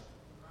church.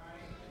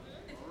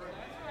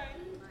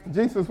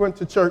 Jesus went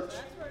to church.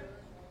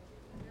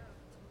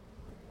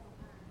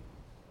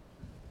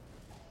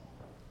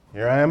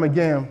 Here I am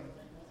again.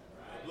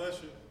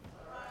 Bless you.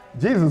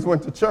 Jesus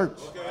went to church.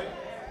 Okay.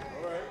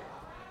 All right.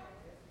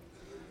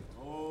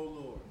 Oh,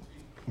 Lord.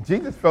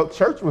 Jesus felt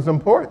church was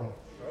important.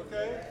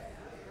 Okay.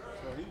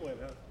 So he went,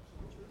 huh?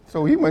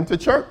 So he went to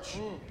church.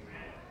 You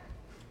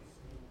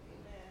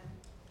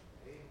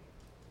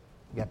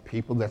got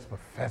people that's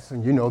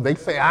professing, they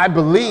say, I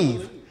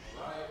believe.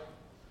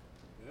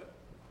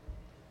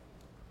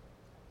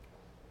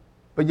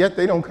 But yet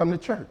they don't come to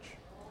church.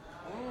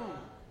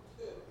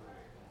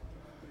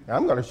 Now I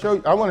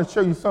want to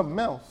show you something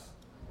else.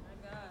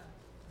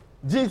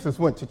 Jesus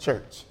went to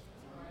church.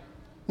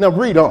 Now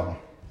read on.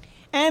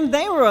 And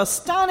they were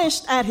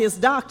astonished at his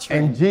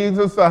doctrine. And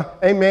Jesus,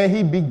 amen,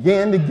 he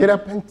began to get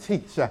up and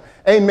teach.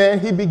 Amen,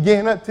 he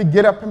began to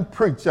get up and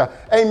preach.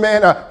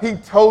 Amen, he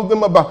told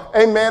them about,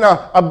 amen,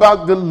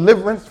 about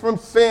deliverance from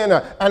sin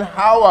and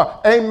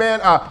how, amen,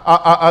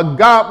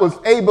 God was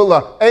able,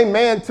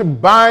 amen, to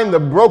bind the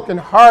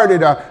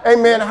brokenhearted.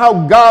 Amen, how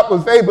God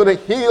was able to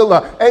heal.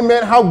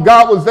 Amen, how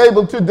God was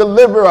able to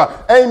deliver.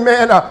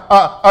 Amen,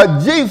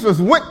 Jesus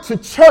went to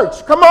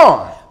church. Come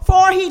on.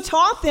 For he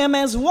taught them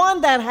as one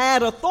that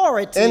had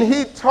authority. And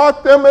he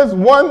taught them as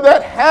one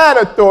that had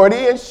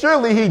authority, and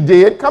surely he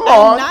did. Come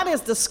on. And not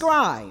as the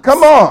scribes.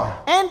 Come on.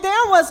 And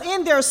there was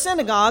in their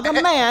synagogue a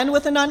man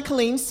with an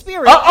unclean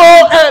spirit.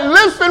 And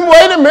listen,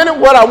 wait a minute.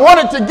 What I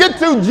wanted to get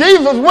to,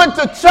 Jesus went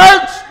to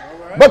church,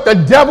 but the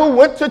devil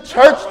went to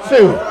church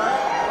too.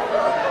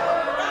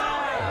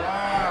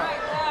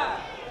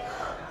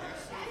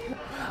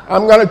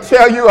 I'm going to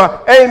tell you,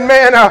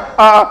 amen,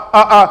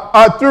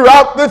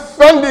 throughout this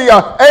Sunday,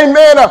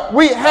 amen,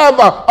 we have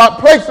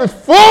places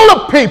full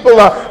of people,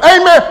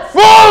 amen,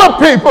 full of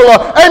people,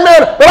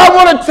 amen. But I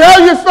want to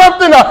tell you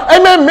something,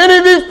 amen, many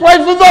of these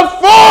places are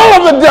full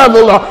of the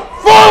devil,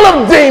 full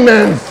of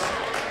demons.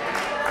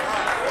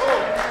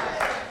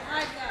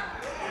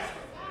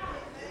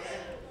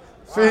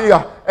 See,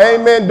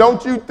 amen,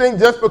 don't you think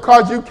just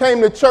because you came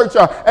to church,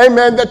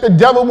 amen, that the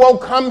devil won't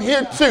come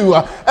here too.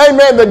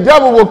 Amen, the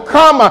devil will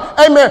come.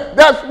 Amen,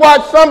 that's why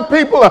some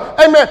people,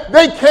 amen,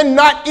 they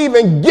cannot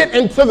even get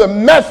into the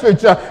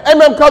message.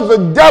 Amen, because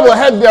the devil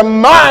has their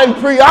mind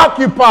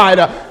preoccupied.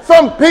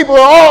 Some people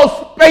are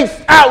all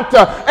spaced out.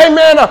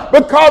 Amen,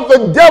 because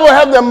the devil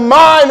has their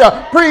mind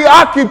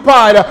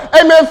preoccupied.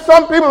 Amen,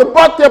 some people have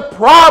brought their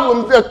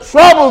problems, their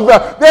troubles,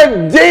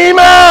 their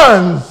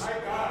demons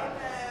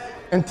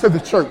into the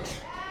church.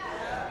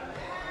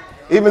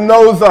 Even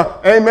those,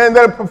 amen,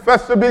 that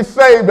profess to be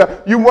saved,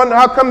 you wonder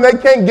how come they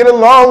can't get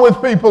along with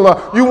people.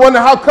 You wonder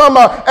how come,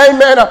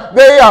 amen,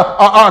 they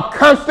are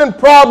constant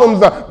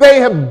problems. They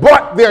have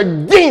brought their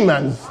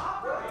demons.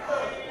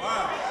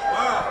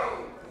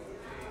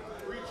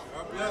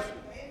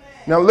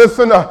 Now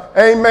listen,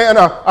 amen,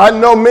 I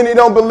know many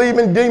don't believe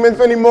in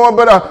demons anymore,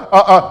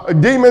 but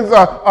demons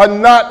are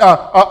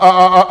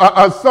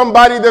not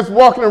somebody that's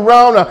walking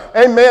around,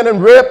 amen, in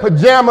red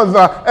pajamas,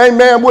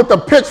 amen, with a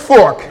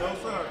pitchfork. No,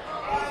 sir.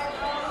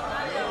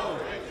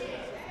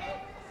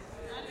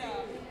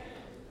 No.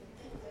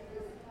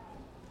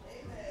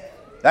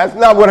 That's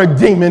not what a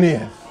demon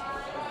is.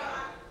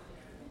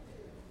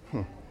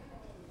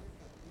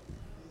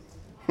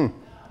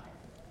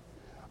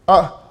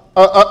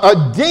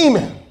 A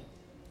demon,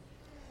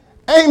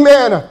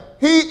 amen,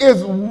 he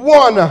is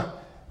one,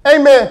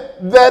 amen,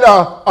 that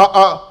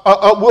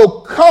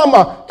will come,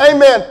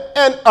 amen,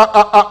 and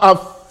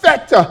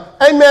affect,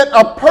 amen,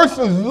 a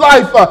person's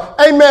life.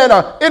 Amen,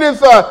 it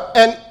is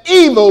an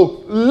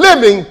evil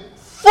living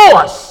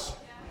force.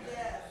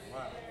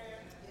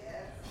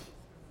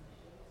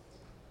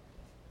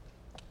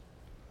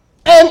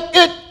 And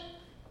it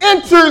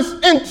enters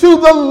into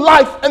the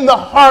life and the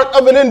heart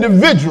of an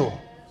individual.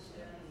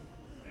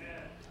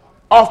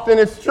 Often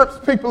it strips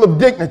people of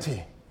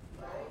dignity.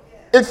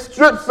 It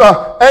strips,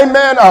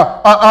 amen,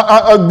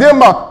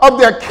 them of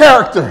their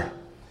character.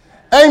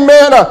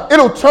 Amen.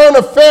 It'll turn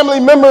a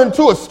family member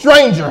into a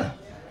stranger,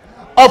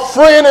 a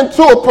friend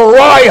into a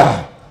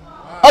pariah.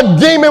 A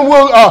demon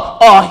will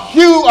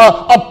hew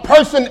a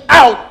person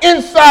out,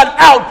 inside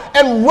out,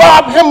 and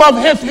rob him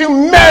of his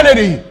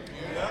humanity.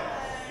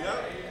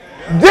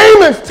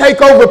 Demons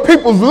take over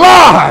people's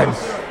lives.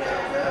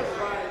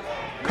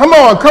 Come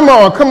on, come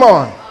on, come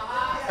on.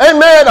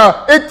 Amen.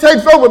 It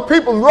takes over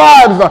people's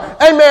lives.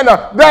 Amen.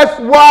 That's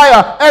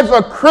why as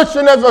a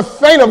Christian, as a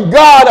saint of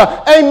God,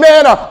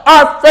 amen,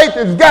 our faith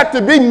has got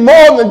to be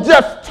more than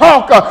just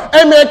talk.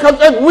 Amen.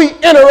 Because as we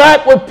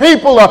interact with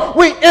people,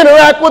 we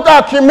interact with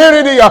our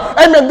community.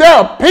 Amen. There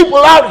are people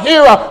out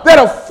here that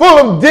are full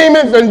of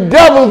demons and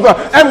devils,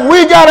 and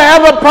we got to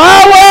have the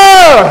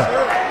power.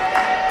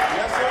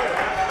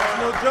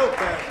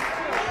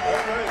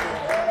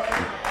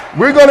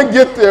 We're going to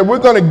get there. We're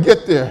going to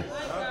get there.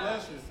 God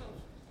bless you.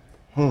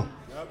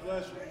 God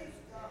bless you.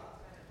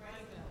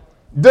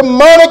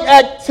 Demonic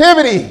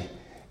activity,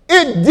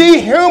 it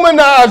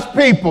dehumanizes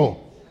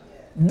people,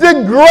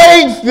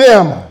 degrades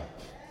them.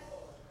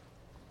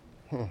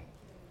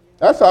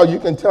 That's how you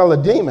can tell a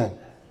demon.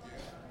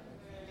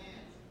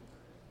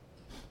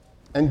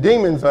 And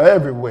demons are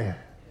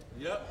everywhere.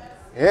 Yep.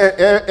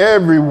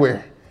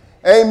 Everywhere.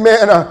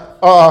 Amen.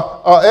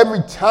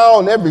 Every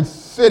town, every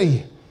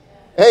city.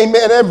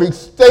 Amen. Every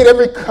state,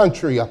 every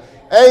country.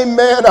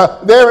 Amen.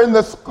 They're in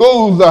the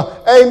schools.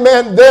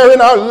 Amen. They're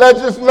in our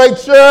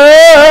legislature.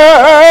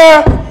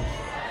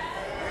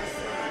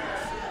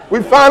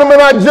 We find them in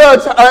our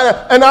judge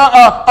and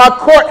our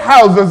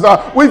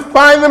courthouses. We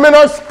find them in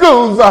our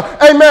schools.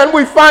 Amen.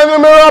 We find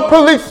them in our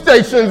police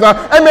stations.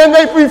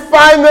 Amen. We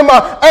find them,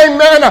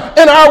 amen,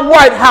 in our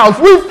White House.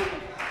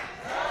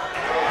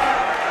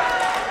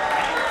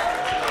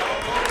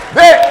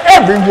 They're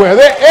everywhere.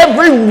 They're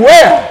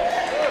everywhere.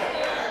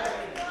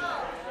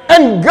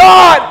 And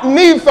God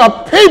needs a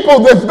people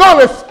that's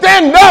going to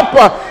stand up,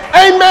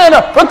 amen,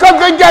 because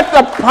they got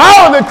the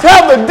power to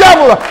tell the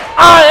devil,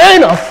 I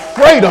ain't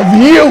afraid of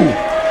you.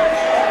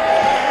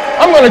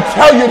 I'm going to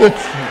tell you the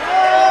truth.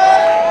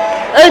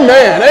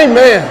 Amen,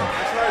 amen.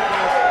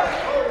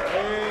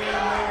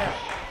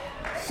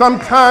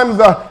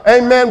 Sometimes,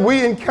 amen,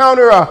 we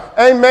encounter,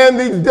 amen,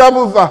 these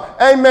devils,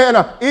 amen,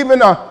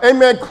 even,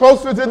 amen,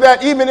 closer to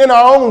that, even in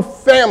our own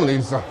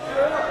families.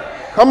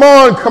 Come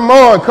on, come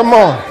on, come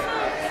on.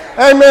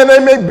 Amen. They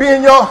may be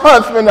in your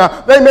husband.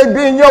 They may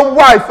be in your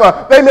wife.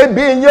 They may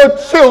be in your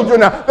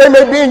children. They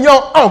may be in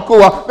your uncle.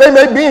 They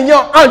may be in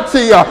your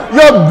auntie,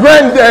 your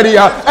granddaddy.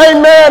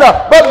 Amen.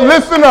 But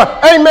listen,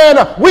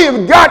 amen,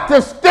 we've got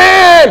to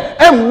stand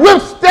and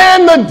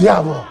withstand the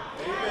devil.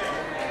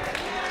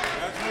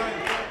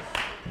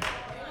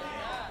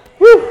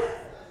 Whew.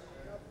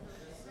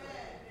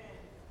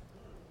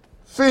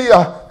 See,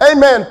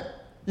 amen,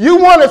 you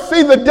want to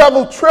see the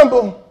devil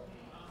tremble?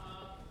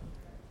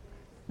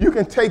 You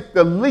can take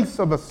the least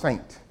of a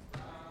saint.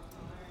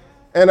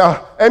 And,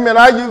 amen,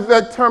 I use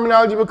that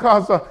terminology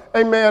because,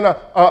 amen,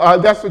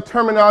 that's the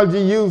terminology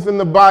used in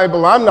the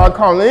Bible. I'm not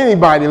calling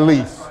anybody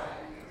least.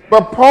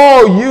 But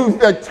Paul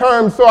used that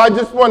term, so I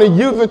just want to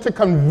use it to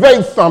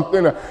convey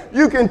something.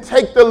 You can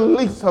take the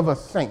least of a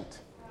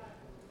saint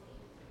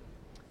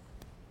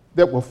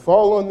that will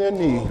fall on their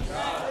knees.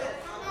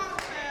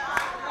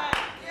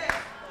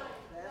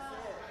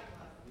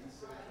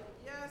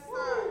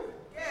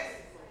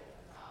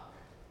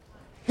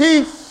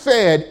 He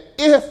said,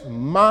 if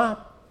my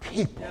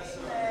people,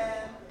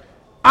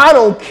 I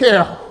don't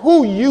care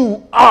who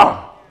you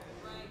are,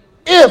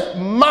 if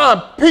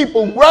my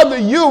people, whether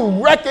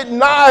you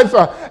recognize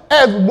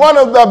as one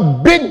of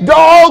the big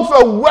dogs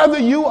or whether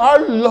you are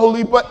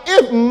lowly, but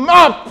if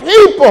my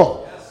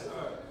people,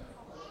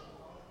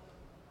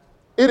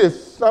 it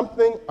is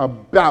something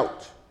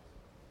about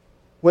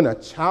when a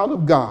child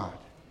of God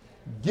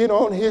get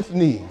on his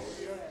knees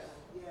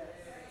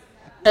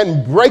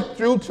and break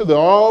through to the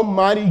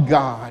Almighty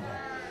God.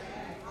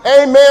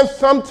 Amen.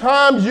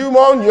 Sometimes you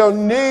on your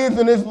knees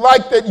and it's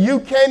like that you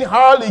can't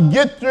hardly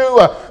get through.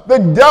 The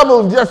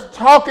devil's just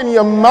talking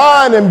your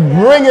mind and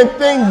bringing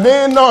things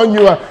in on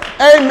you.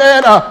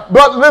 Amen.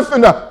 But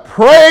listen,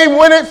 pray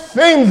when it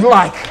seems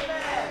like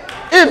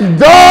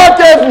it's dark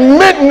as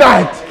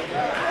midnight.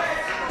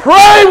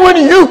 Pray when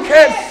you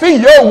can't see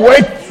your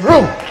way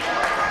through.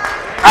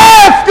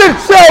 Ask, it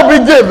shall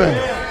be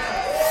given.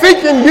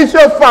 Seek and ye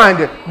shall find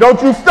it.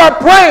 Don't you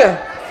stop praying.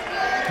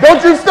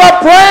 Don't you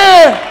stop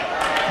praying.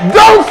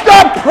 Don't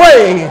stop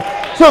praying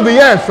till the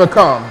answer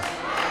comes.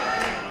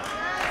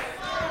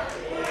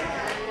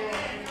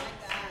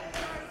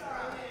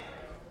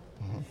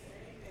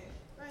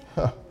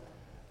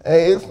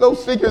 Hey, it's no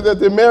secret that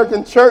the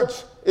American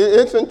church,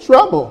 it's in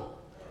trouble.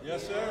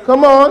 Yes, sir.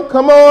 Come on,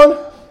 come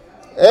on.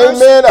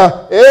 Amen.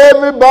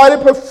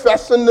 Everybody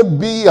professing to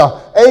be,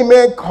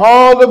 amen,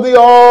 called of the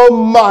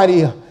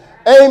Almighty.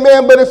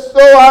 Amen. But it's so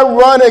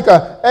ironic,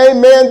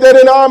 amen, that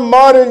in our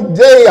modern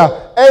day,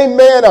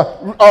 amen,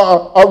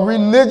 a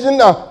religion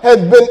has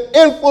been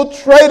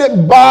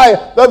infiltrated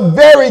by the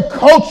very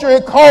culture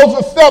it calls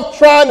itself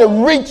trying to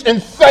reach and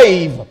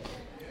save.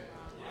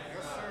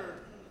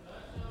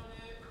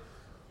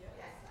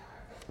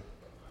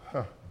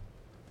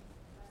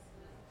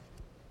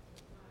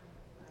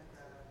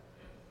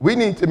 We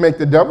need to make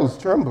the devils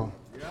tremble.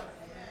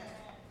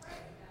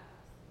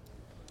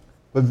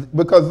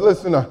 Because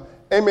listen,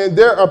 amen,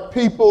 there are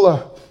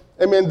people,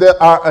 amen, that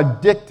are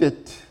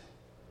addicted.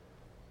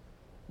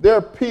 There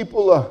are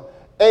people,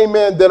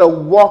 amen, that are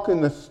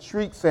walking the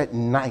streets at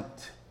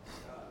night.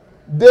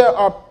 There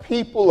are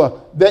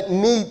people that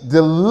need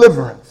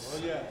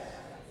deliverance.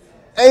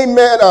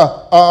 Amen.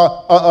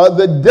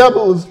 The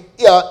devil's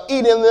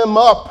eating them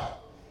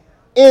up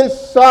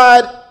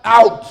inside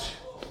out.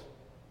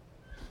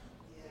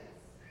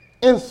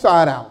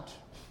 Inside out.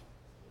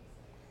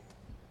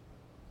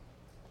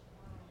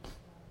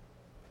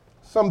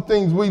 Some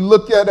things we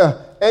look at,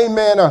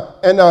 amen,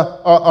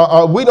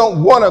 and we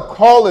don't want to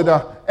call it,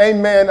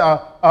 amen,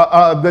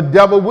 the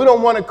devil. We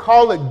don't want to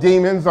call it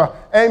demons.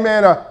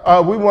 Amen.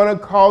 We want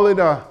to call it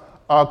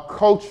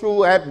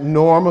cultural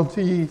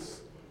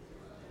abnormalities.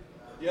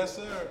 Yes,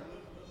 sir.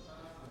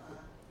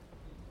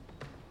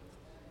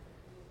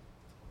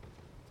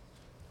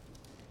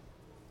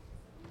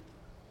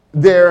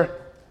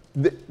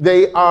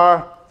 They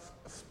are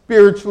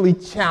spiritually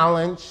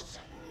challenged.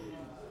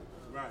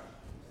 Right.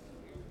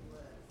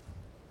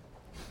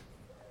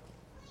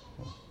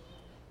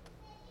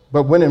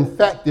 But when in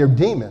fact they're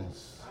demons.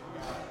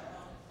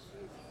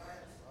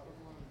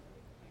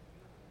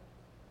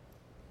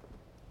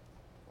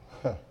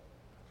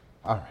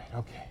 All right,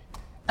 okay.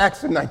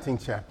 Acts the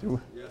 19th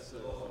chapter. Yes, sir.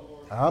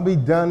 I'll be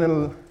done in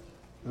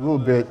a little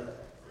bit.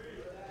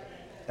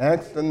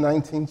 Acts the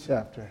 19th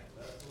chapter.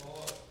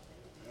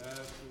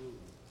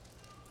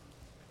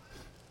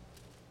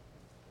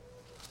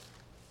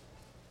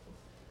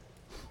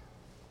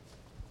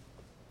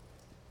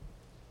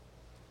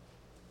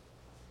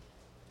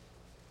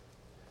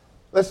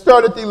 Let's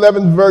start at the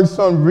 11th verse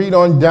and read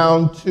on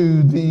down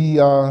to the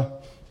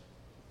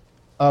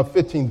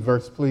 15th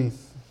verse,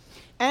 please.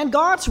 And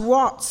God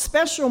wrought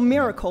special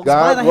miracles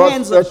God by the wrought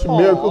hands of special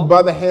Paul, miracles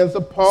by the hands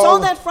of Paul. so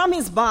that from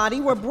his body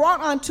were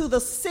brought unto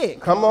the sick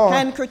Come on.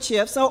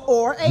 handkerchiefs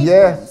or aprons.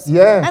 Yes,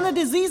 yes. And the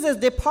diseases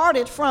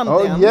departed from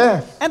Oh, them.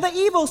 yes. And the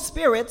evil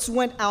spirits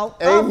went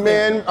out of them.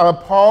 Amen.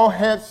 Paul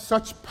had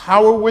such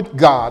power with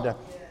God.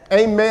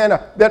 Amen.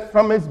 That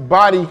from his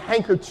body,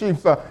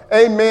 handkerchiefs,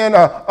 amen,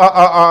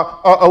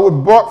 were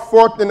brought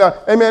forth and,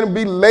 amen,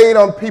 be laid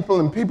on people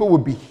and people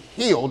would be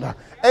healed.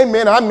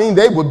 Amen. I mean,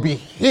 they would be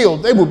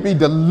healed. They would be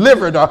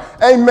delivered.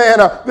 Amen.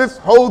 This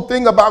whole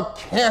thing about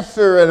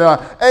cancer and,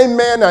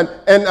 amen,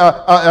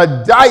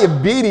 and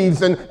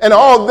diabetes and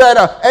all that.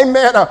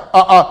 Amen.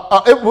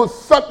 It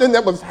was something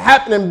that was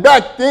happening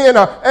back then.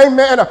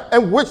 Amen.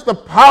 In which the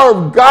power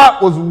of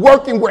God was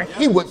working where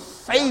he would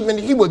save and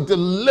he would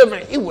deliver.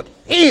 He would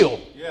heal.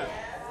 Yeah.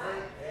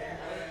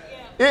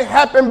 It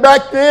happened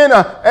back then.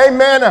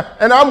 Amen.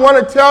 And I want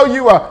to tell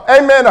you,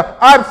 amen,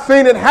 I've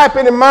seen it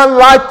happen in my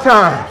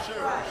lifetime.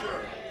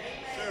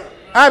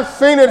 I've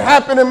seen it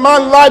happen in my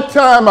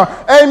lifetime.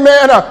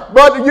 Amen.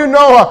 But you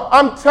know,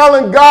 I'm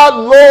telling God,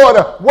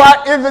 Lord,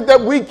 why is it that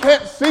we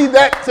can't see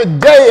that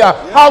today?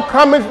 How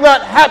come it's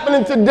not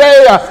happening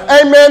today?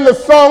 Amen. The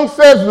song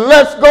says,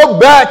 let's go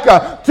back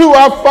to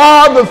our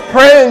Father's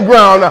praying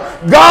ground.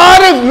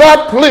 God is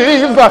not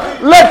pleased.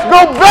 Let's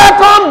go back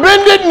on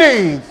bended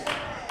knees.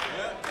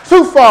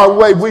 Too far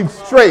away we've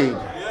strayed.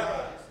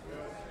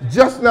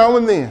 Just now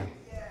and then,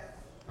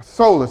 a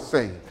soul is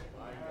saved.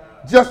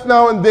 Just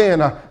now and then,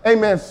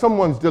 amen,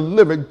 someone's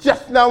delivered.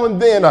 Just now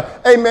and then,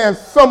 amen,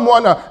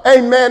 someone,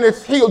 amen,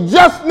 is healed.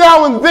 Just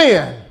now and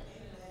then.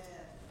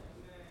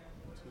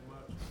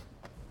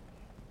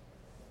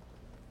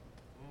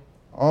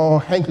 Oh,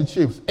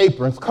 handkerchiefs,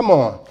 aprons, come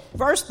on.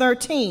 Verse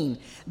 13.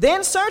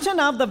 Then certain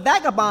of the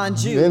vagabond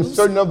Jews,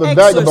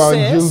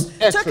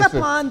 exorcists, took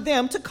upon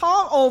them to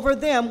call over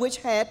them which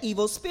had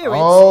evil spirits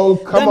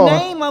the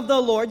name of the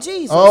Lord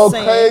Jesus.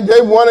 Okay, saying,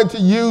 they wanted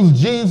to use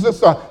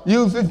Jesus,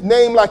 use his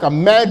name like a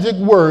magic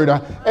word.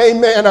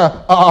 Amen.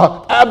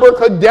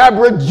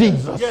 Abracadabra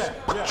Jesus. Yeah.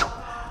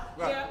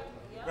 Right.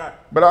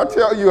 But I'll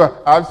tell you,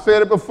 I've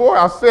said it before,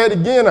 I'll say it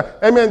again.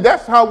 Amen.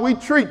 That's how we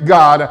treat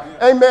God.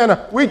 Amen.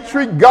 We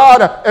treat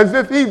God as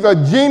if he's a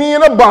genie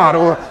in a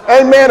bottle.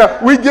 Amen.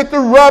 We get to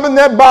rub in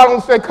that bottle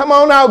and say, come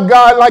on out,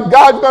 God. Like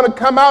God's going to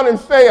come out and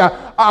say,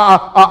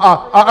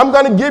 I'm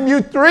going to give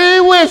you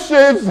 3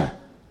 wishes.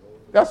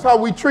 That's how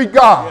we treat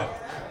God.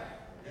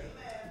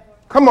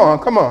 Come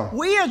on.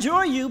 we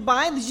adjure you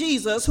by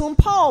Jesus whom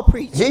Paul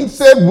preached. He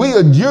said, we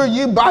adjure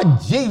you by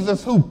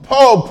Jesus who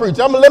Paul preached.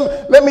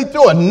 Let me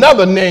throw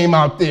another name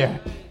out there.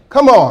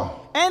 Come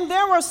on. And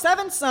there were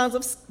 7 sons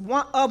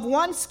of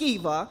one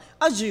Sceva,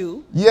 a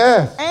Jew,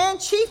 Yes. and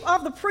chief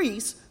of the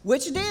priests,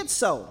 which did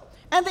so.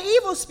 And the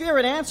evil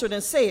spirit answered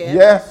and said,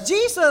 Yes.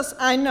 Jesus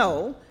I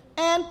know,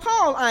 and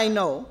Paul I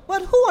know,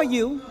 but who are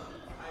you?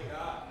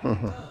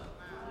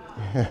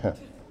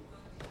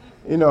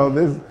 You know,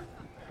 this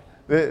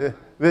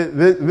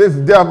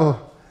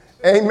devil,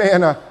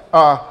 amen,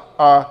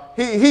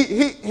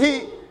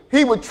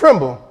 he would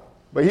tremble,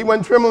 but he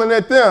wasn't trembling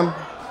at them.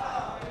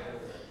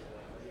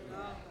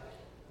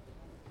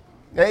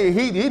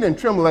 He didn't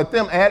tremble at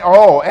them at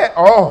all.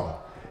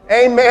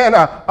 Amen.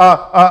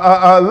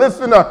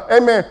 Listen,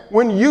 amen.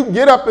 When you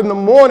get up in the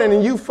morning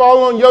and you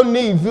fall on your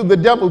knees, do the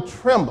devil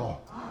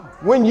tremble?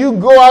 When you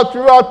go out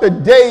throughout the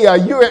day,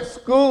 you at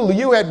school,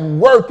 you at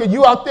work,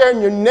 you out there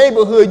in your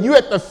neighborhood, you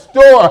at the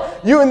store,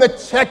 you in the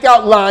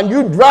checkout line,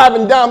 you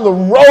driving down the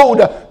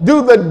road,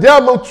 do the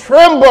devil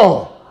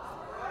tremble?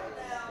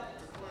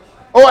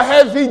 Or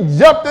has he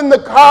jumped in the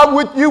car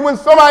with you when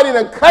somebody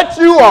done cut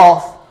you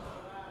off?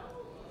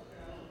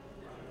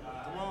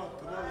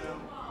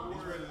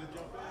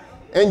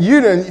 And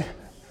you done,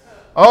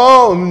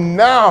 oh,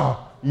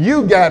 now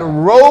you got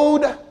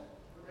road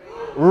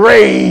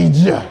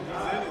rage.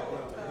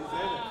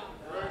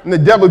 And the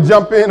devil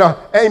jump in,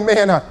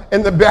 amen,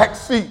 in the back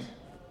seat.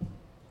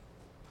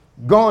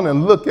 Go on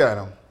and look at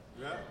him.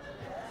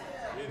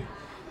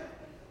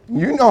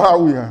 You know how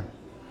we are.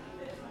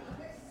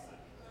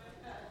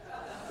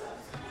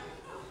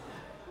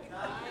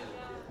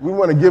 We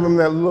want to give him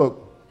that look.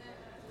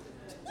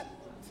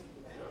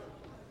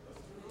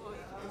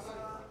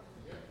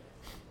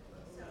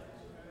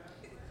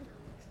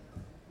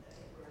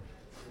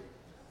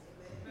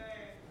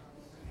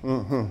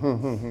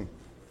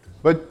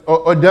 But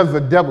or does the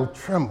devil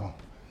tremble?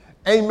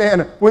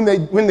 Amen. When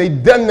they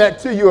done that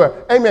to you,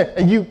 amen,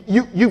 and you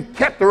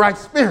kept the right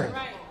spirit.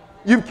 Right.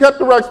 You've kept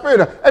the right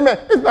spirit. Amen.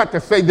 It's not to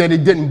say that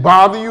it didn't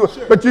bother you,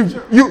 but you,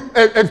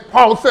 as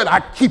Paul said,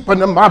 I keep it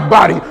in my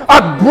body.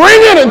 I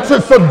bring it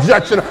into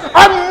subjection.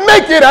 I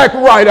make it act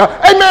right.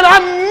 Amen. I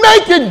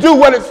make it do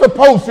what it's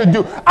supposed to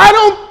do. I'm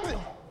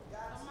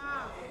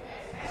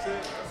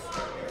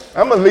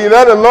going to leave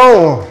that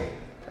alone.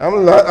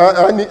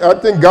 I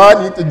think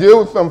God needs to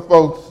deal with some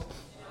folks.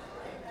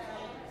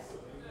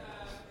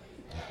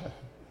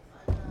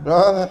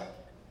 Brother,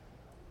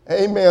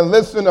 amen.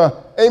 Listen,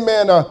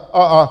 amen.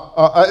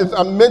 As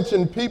I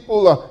mentioned,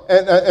 people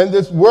and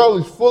this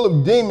world is full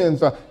of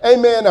demons.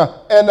 Amen.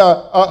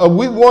 And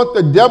we want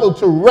the devil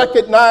to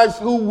recognize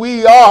who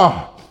we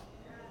are.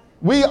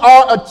 We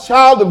are a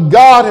child of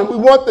God, and we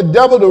want the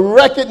devil to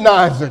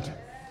recognize it.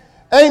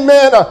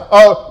 Amen.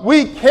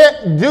 We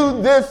can't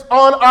do this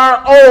on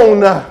our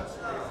own.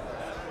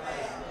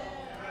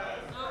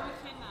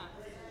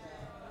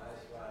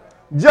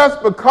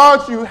 Just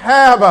because you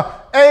have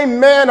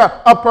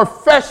a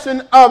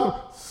profession of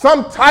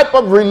some type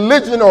of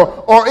religion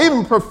or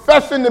even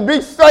profession to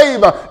be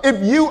saved,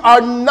 if you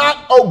are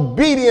not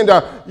obedient,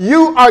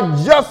 you are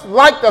just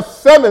like the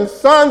 7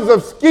 sons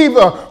of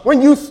Sceva.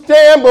 When you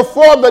stand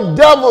before the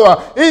devil,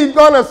 he's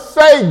going to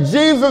say,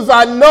 Jesus,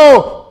 I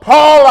know.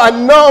 Paul, I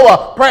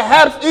know.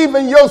 Perhaps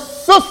even your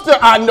sister,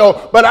 I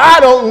know. But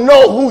I don't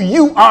know who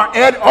you are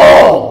at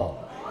all.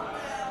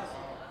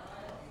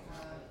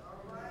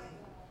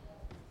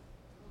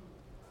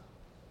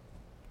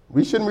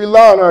 We shouldn't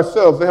rely on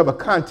ourselves to have a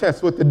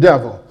contest with the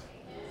devil.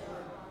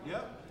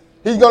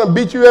 He's going to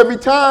beat you every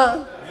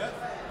time.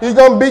 He's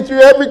going to beat you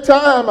every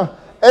time.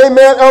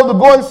 Amen. Elder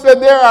Gordon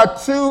said there are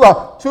two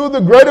of the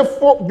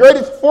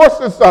greatest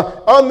forces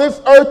on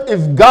this earth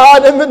is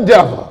God and the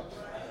devil.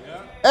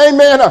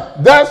 Amen.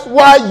 That's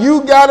why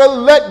you got to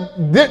let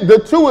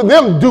the two of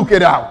them duke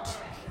it out.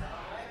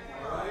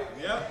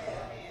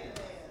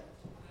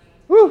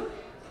 Whew.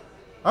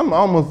 I'm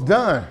almost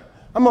done.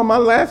 I'm on my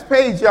last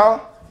page,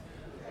 y'all.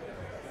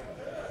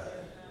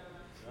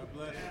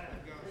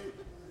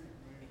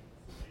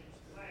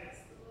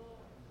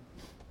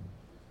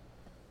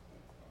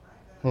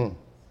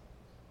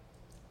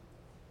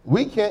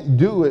 We can't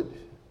do it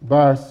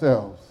by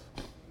ourselves.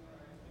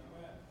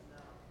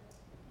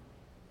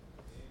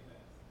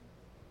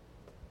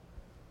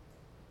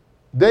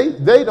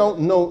 They don't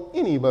know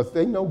any of us.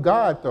 They know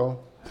God, though.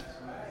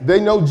 They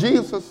know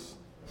Jesus.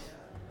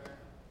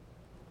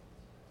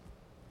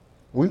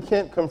 We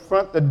can't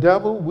confront the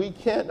devil. We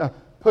can't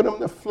put him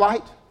to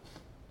flight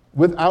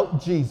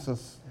without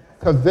Jesus,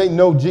 because they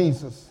know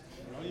Jesus.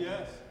 Oh,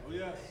 yes. Oh,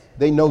 yes.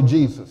 They know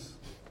Jesus.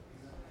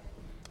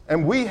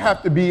 And we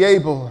have to be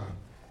able,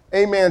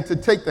 amen, to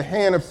take the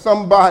hand of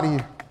somebody,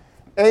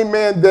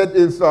 amen, that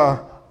is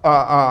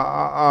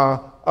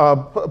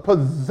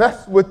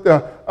possessed with the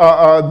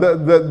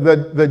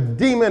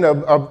demon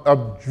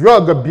of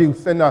drug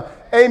abuse, and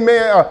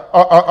amen.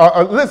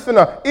 Listen,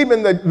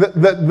 even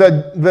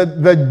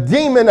the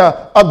demon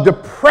of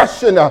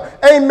depression,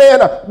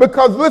 amen.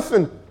 Because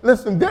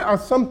listen, there are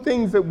some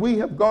things that we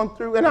have gone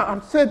through, and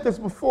I've said this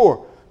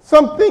before.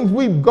 Some things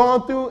we've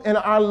gone through in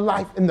our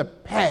life in the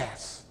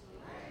past.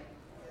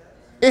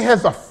 It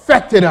has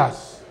affected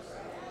us.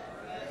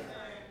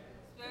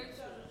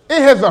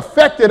 It has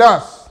affected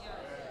us.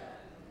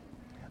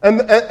 And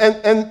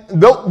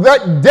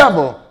that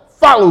devil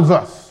follows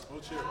us.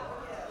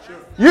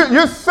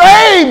 You're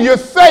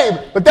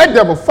saved, but that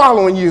devil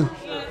following you.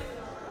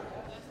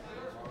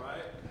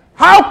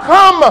 How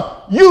come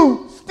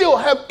you still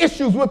have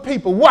issues with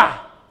people? Why?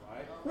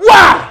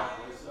 Why?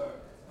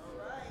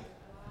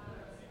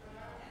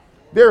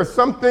 There are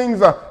some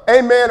things,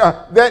 amen,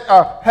 that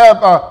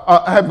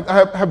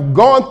have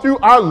gone through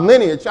our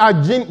lineage, our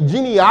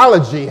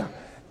genealogy.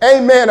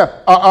 Amen.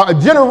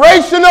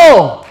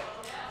 Generational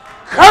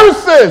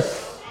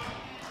curses.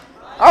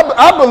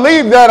 I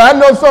believe that. I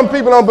know some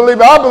people don't believe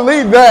it. I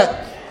believe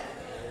that.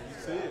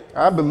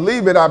 I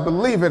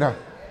believe it.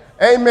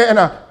 Amen.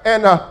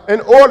 And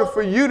in order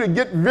for you to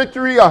get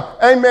victory,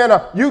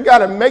 amen, you got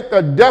to make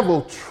the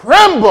devil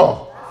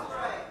tremble.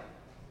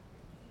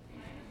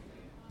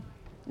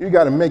 You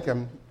got to make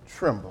him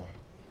tremble.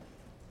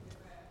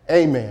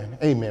 Amen.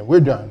 Amen. We're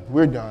done.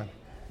 We're done.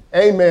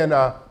 Amen.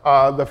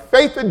 The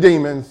faith of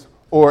demons,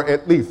 or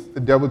at least the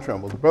devil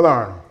trembles. Brother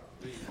Arnold.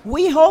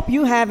 We hope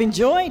you have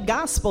enjoyed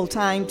Gospel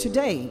Time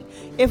today.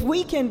 If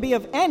we can be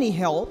of any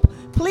help,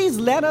 please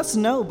let us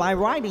know by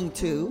writing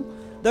to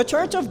The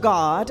Church of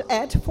God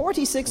at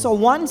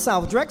 4601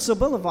 South Drexel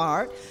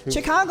Boulevard,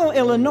 Chicago,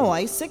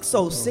 Illinois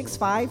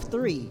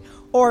 60653,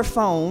 or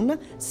phone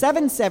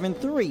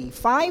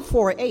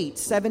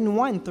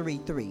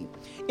 773-548-7133.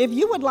 If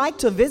you would like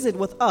to visit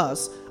with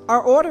us,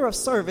 our order of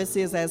service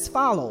is as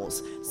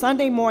follows: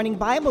 Sunday morning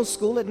Bible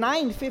school at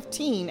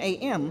 9:15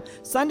 a.m.,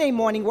 Sunday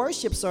morning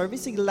worship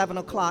service 11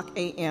 o'clock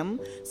a.m.,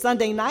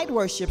 Sunday night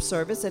worship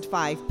service at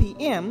 5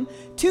 p.m.,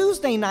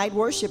 Tuesday night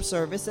worship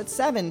service at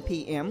 7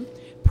 p.m.,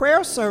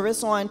 prayer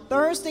service on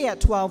Thursday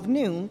at 12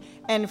 noon,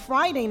 and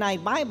Friday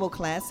night Bible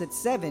class at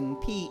 7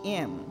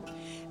 p.m.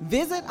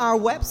 Visit our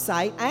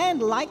website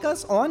and like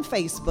us on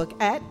Facebook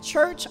at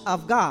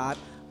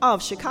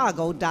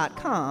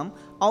churchofgodofchicago.com.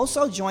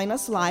 Also join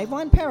us live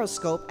on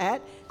Periscope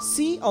at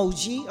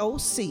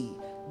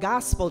COGOC,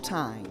 Gospel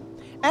Time.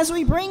 As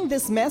we bring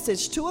this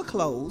message to a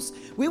close,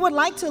 we would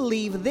like to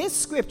leave this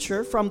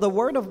scripture from the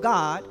Word of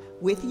God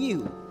with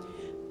you.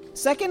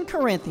 2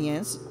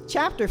 Corinthians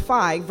chapter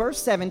 5, verse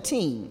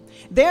 17.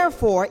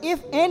 Therefore, if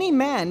any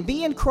man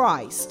be in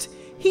Christ,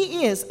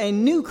 he is a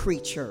new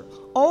creature.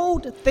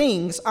 Old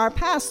things are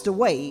passed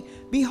away.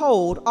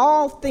 Behold,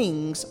 all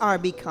things are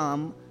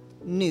become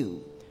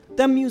new.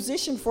 The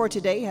musician for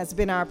today has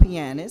been our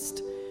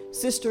pianist,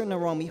 Sister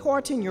Naomi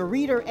Horton. Your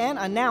reader and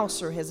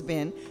announcer has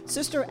been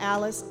Sister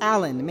Alice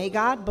Allen. May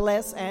God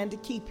bless and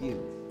keep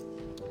you.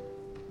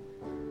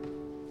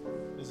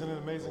 Isn't it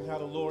amazing how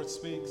the Lord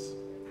speaks?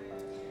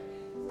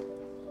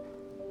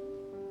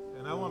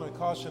 And I want to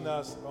caution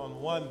us on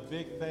one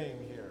big thing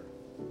here.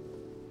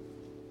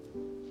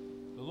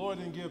 The Lord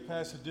didn't give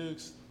Pastor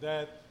Dukes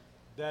that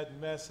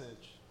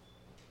message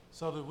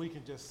so that we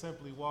can just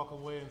simply walk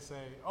away and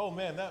say, oh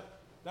man, that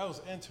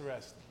was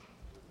interesting.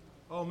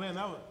 Oh man,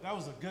 that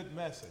was a good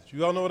message.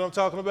 You all know what I'm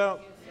talking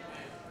about? Yes.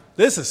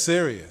 This is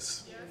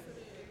serious. Yes,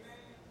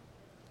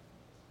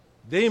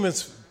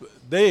 demons,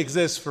 they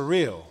exist for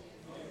real.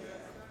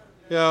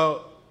 You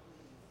know,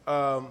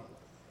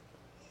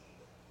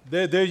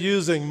 they're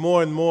using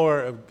more and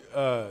more,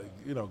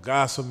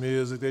 gospel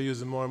music. They're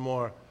using more and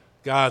more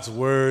God's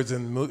words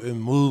in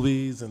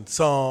movies and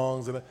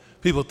songs, and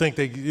people think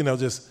they,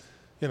 just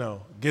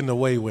getting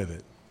away with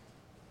it.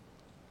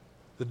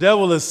 The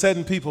devil is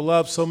setting people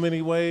up so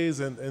many ways,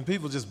 and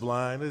people just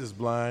blind. They're just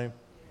blind.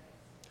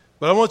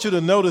 But I want you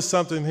to notice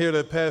something here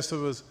that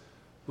Pastor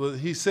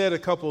he said a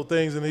couple of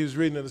things, and he was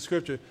reading in the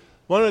scripture.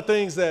 One of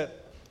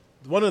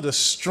the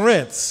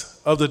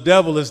strengths of the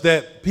devil is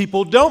that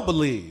people don't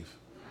believe.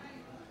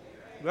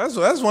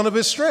 That's one of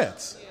his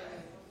strengths.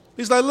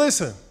 He's like,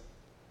 listen,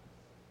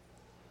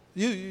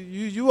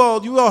 you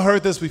all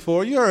heard this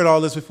before. You heard all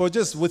this before.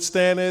 Just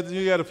withstand it.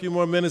 You got a few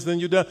more minutes, then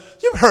you're done.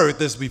 You've heard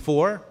this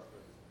before.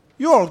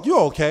 You're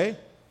okay.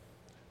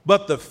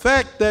 But the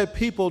fact that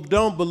people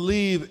don't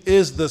believe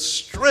is the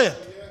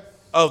strength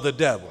of the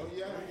devil.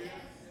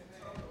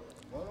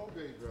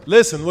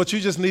 Listen, what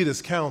you just need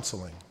is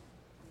counseling.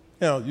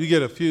 You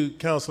get a few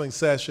counseling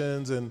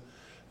sessions, and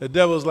the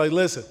devil's like,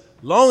 listen,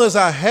 long as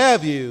I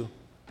have you,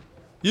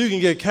 you can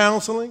get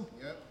counseling.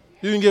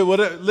 You can get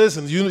whatever.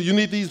 Listen, you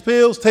need these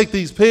pills? Take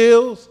these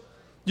pills.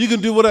 You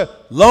can do whatever,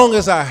 long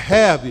as I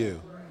have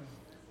you.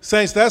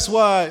 Saints, that's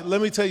why,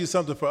 let me tell you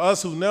something. For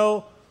us who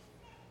know,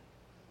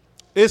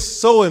 it's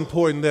so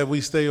important that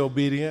we stay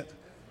obedient.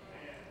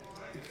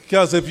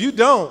 Because if you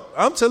don't,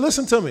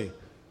 listen to me.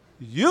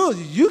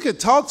 You can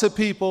talk to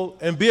people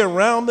and be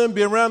around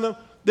them.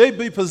 They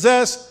be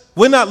possessed.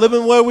 We're not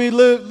living where we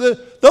live.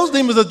 Those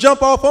demons will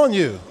jump off on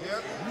you.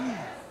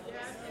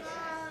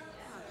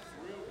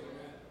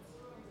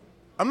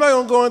 I'm not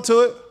going to go into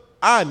it.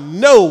 I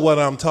know what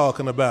I'm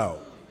talking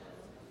about.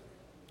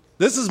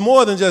 This is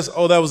more than just,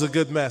 that was a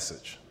good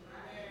message.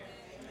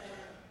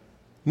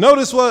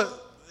 Notice what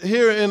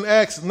here in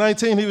Acts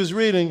 19 he was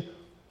reading.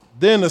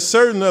 Then a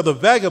certain of the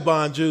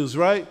vagabond Jews,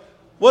 right?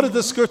 What did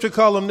the scripture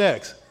call them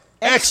next?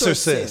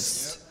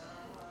 Exorcists.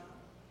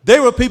 They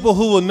were people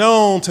who were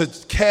known to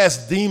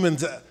cast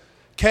demons,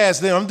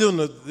 I'm doing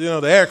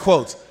the air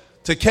quotes,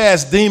 to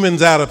cast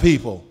demons out of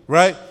people,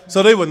 right?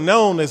 So they were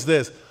known as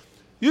this.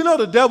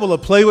 The devil will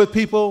play with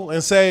people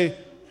and say,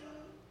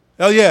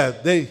 oh yeah,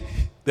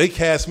 they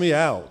cast me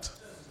out.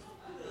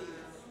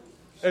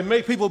 And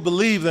make people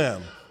believe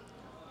them.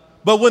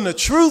 But when the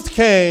truth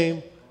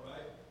came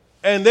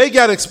and they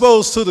got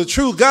exposed to the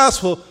true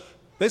gospel,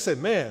 they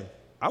said, man,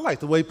 I like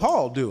the way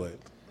Paul do it.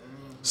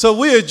 So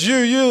we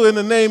adjure you in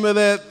the name of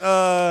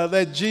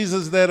that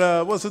Jesus,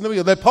 what's his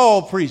name? That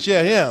Paul preached.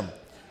 Yeah, him.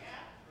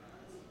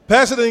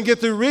 Pastor didn't get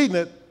through reading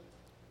it.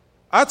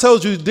 I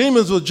told you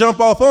demons will jump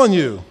off on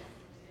you.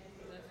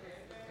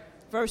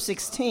 Verse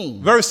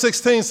 16. Verse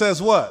 16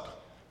 says what?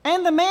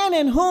 And the man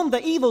in whom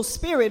the evil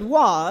spirit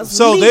was,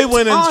 So they leaped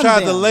went and on tried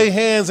to them. lay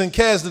hands and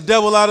cast the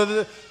devil out of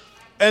it.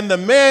 And the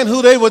man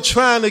who they were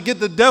trying to get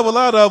the devil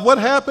out of, what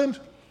happened?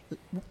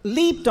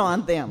 Leaped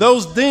on them.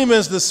 Those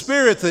demons, the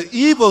spirits, the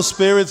evil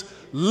spirits,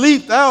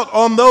 leaped out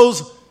on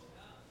those.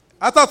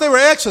 I thought they were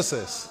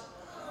exorcists.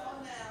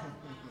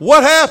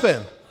 What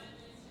happened?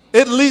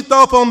 It leaped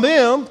off on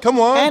them. Come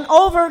on. And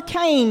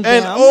overcame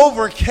them. And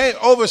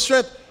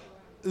overstrengthened.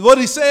 What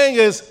he's saying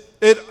is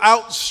it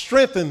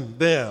outstrengthened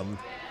them,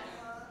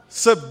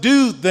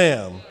 subdued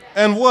them,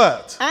 and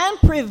what? And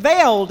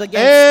prevailed against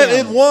And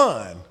them. it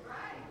won.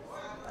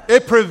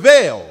 It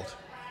prevailed.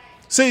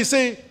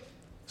 See,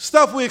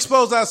 stuff we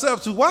expose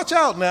ourselves to. Watch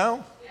out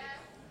now.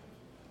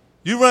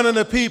 You run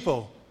into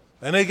people,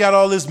 and they got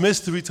all this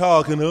mystery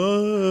talking,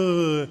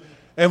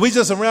 and we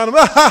just around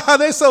them.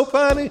 They so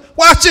funny.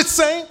 Watch it,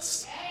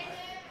 saints.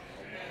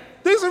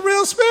 These are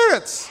real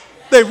spirits.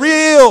 They're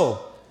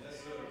real.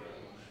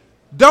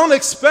 Don't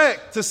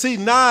expect to see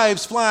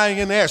knives flying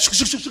in the air,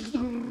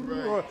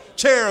 or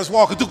chairs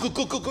walking.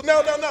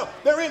 No.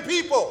 They're in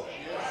people.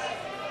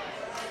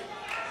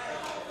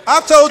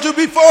 I've told you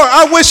before,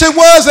 I wish it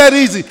was that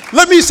easy.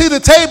 Let me see the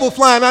table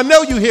flying. I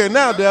know you here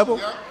now, devil.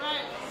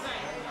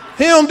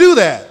 He don't do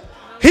that.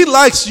 He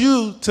likes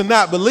you to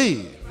not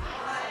believe.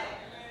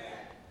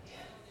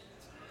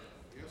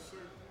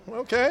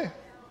 Okay.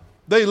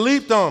 They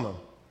leaped on them,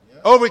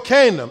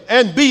 overcame them,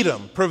 and beat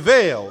them,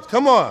 prevailed.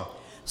 Come on.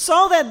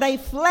 So that they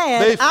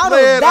fled, Out of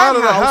that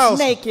of the house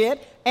naked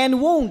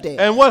and wounded.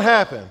 And what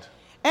happened?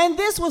 And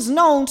this was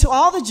known to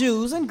all the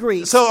Jews and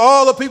Greeks. So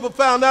all the people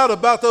found out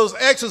about those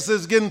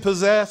exorcists getting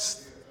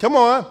possessed. Come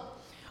on.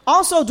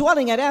 Also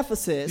dwelling at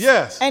Ephesus.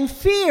 Yes. And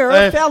fear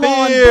fell fear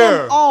on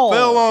them all.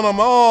 Fell on them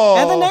all.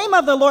 And the name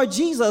of the Lord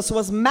Jesus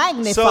was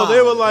magnified. So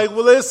they were like,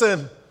 well,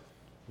 listen,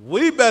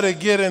 we better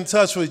get in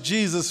touch with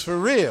Jesus for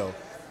real.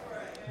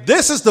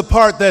 This is the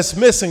part that's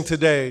missing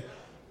today.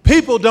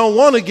 People don't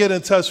want to get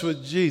in touch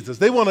with Jesus.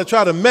 They want to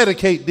try to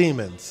medicate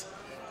demons,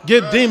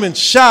 give demons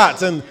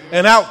shots and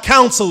out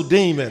counsel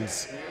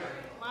demons.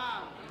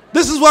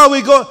 This is why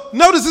we go.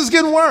 Notice it's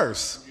getting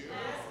worse.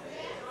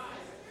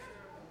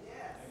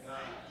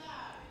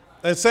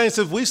 And saints,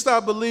 if we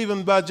stop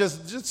believing by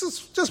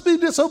just be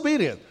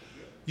disobedient,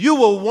 you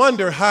will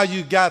wonder how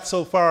you got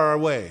so far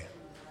away.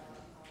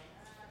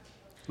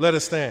 Let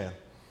us stand.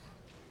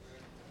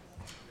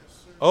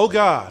 Oh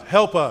God,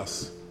 help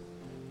us.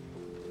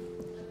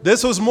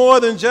 This was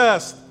more than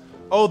just,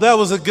 that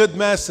was a good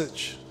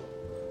message.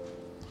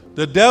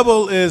 The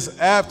devil is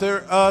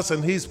after us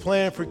and he's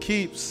playing for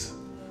keeps.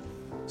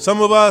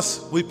 Some of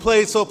us, we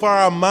played so far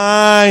our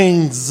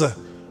minds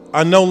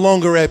are no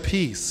longer at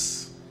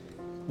peace.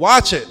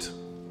 Watch it.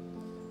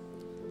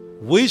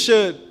 We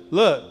should,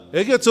 look,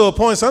 it gets to a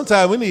point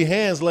sometimes we need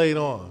hands laid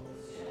on.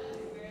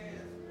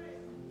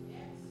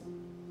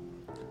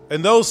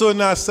 And those who are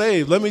not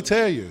saved, let me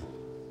tell you,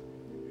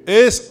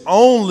 it's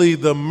only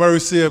the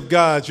mercy of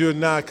God you're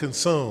not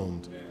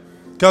consumed.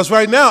 Because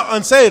right now,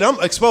 unsaved,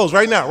 I'm exposed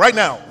right now,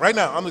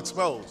 I'm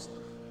exposed.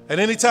 At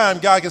any time,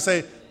 God can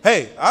say,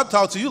 hey, I've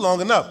talked to you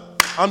long enough.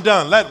 I'm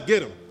done.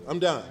 Get him. I'm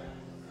done.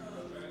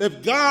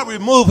 If God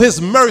remove his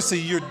mercy,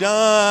 you're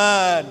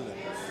done.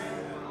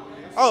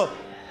 Oh,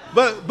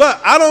 but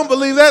I don't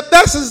believe that.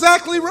 That's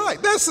exactly right.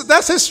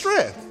 That's his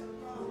strength.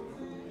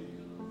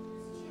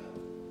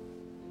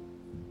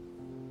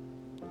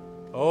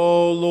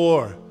 Oh,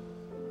 Lord.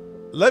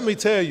 Let me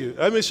tell you,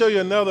 let me show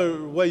you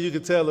another way you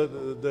can tell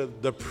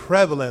the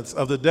prevalence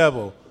of the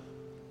devil.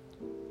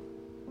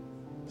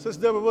 Sister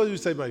Deborah, what did you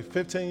say, maybe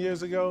 15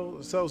 years ago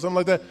or so, something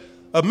like that?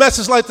 A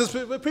message like this,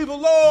 people,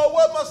 Lord,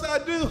 what must I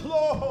do,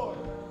 Lord?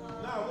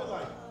 Now we're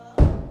like,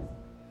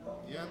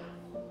 Yeah.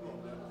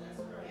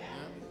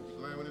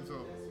 Glad when it's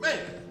over. man,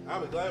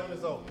 I'll be glad when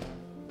it's over.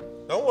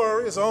 Don't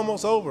worry, it's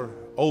almost over.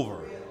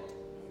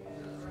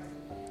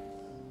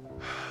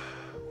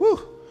 Whew.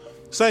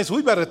 Saints,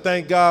 we better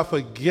thank God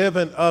for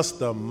giving us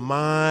the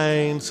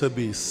mind to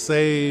be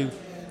saved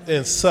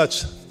in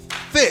such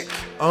thick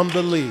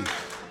unbelief.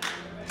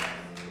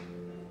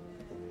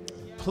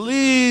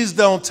 Please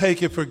don't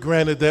take it for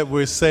granted that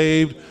we're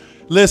saved.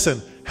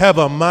 Listen, have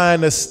a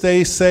mind to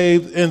stay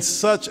saved in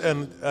such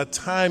a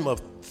time of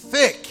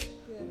thick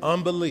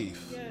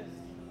unbelief.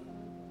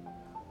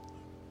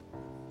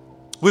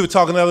 We were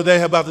talking the other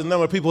day about the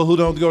number of people who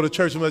don't go to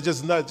church. We've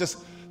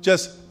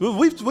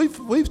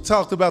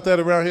talked about that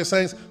around here,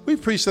 saints.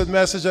 We've preached that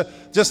message.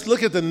 Just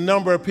look at the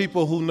number of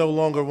people who no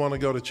longer want to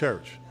go to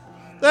church.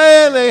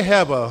 And they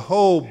have a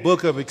whole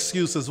book of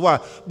excuses why.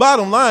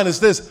 Bottom line is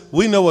this: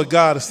 we know what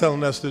God is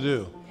telling us to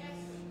do.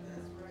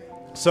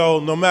 So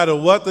no matter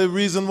what the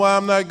reason why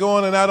I'm not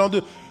going and I don't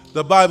do,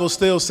 the Bible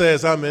still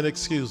says I'm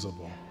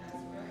inexcusable.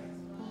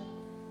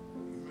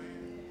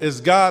 Is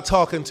God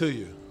talking to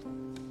you?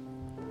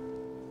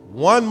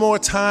 One more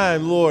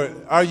time, Lord,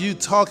 are you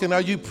talking? Are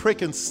you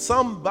pricking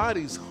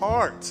somebody's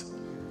heart?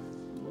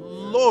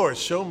 Lord,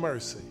 show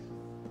mercy.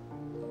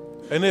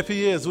 And if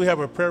he is, we have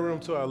a prayer room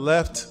to our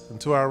left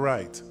and to our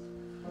right.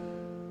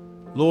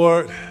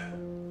 Lord,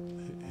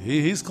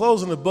 he's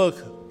closing the book.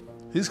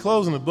 He's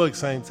closing the book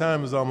saying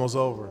time is almost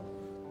over.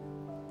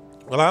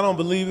 Well, I don't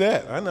believe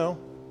that. I know.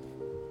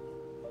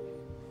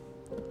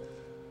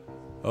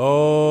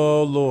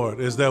 Oh, Lord,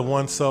 is that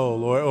one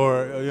soul?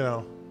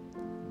 Or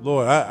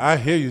Lord, I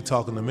hear you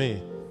talking to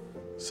me.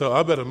 So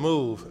I better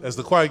move as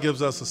the choir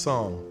gives us a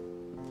song.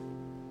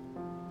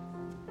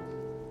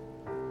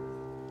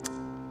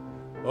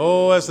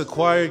 Oh, as the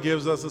choir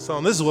gives us a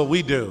song. This is what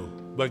we do,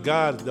 but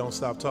God don't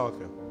stop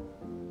talking.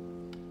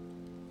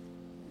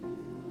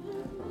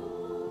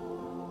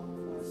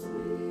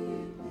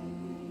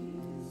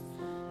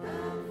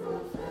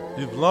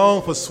 You've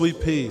longed for sweet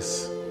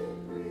peace,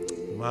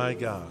 my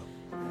God.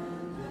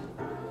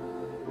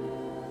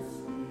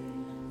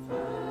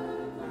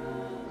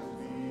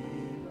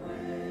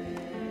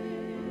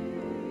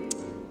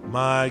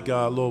 My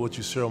God, Lord, would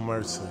you show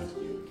mercy?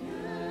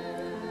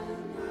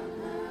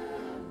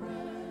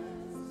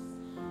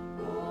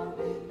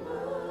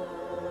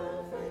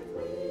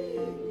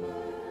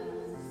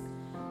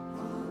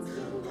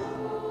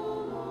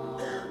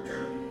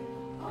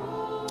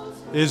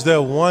 Is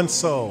there one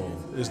soul?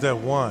 Is there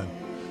one?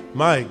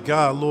 My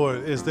God,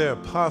 Lord, is there a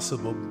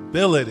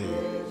possibility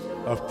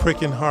of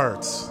pricking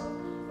hearts?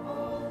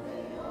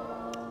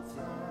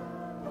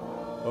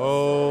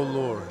 Oh,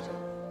 Lord.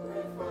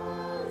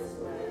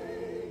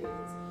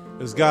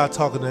 Is God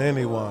talking to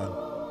anyone?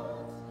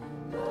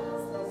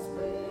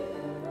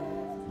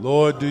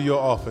 Lord, do your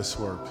office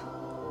work.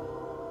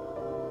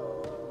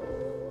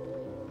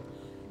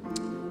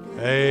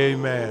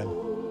 Amen.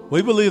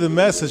 We believe the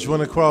message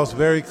went across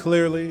very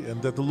clearly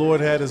and that the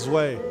Lord had his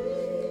way.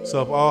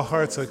 So if all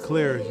hearts are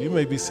clear, you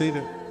may be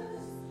seated.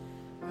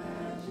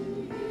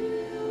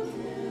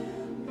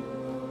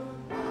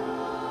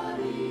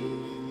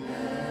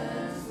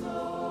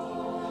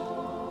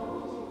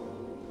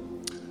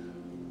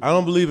 I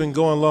don't believe in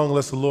going long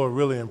unless the Lord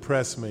really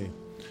impressed me.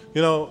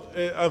 You know,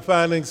 I'm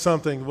finding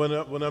something when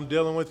I'm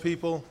dealing with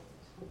people,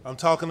 I'm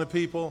talking to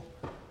people.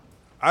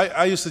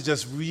 I used to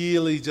just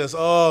really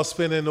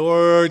spend an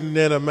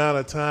inordinate amount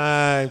of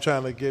time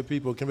trying to get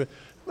people convinced.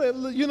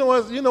 You know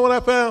what I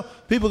found?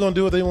 People are going to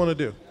do what they want to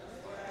do.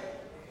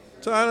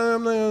 So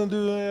I'm not going to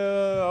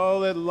do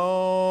all that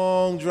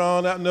long,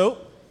 drawn out.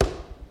 Nope.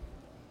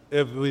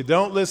 If we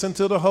don't listen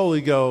to the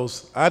Holy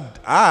Ghost,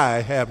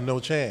 I have no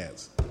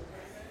chance.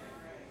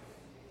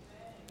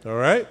 All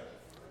right?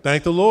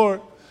 Thank the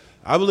Lord.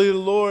 I believe the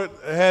Lord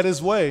had his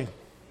way.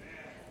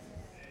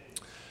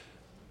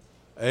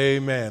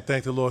 Amen.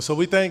 Thank the Lord. So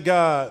we thank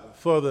God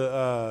for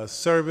the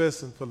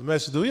service and for the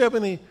message. Do we have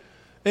any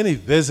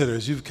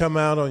visitors? You've come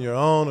out on your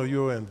own or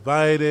you were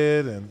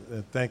invited,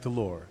 and thank the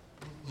Lord.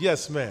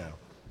 Yes, ma'am.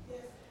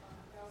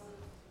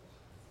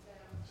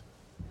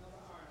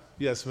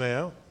 Yes,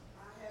 ma'am.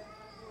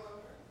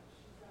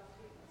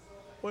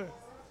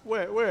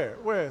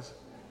 Where's?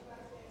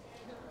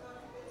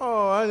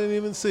 Oh, I didn't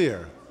even see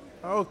her.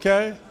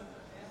 Okay.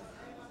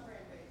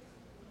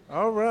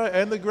 All right,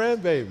 and the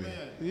grandbaby.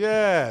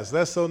 Yes,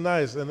 that's so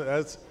nice. And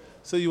that's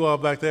see you all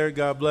back there.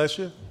 God bless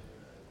you.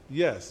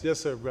 Yes,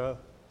 sir, bro.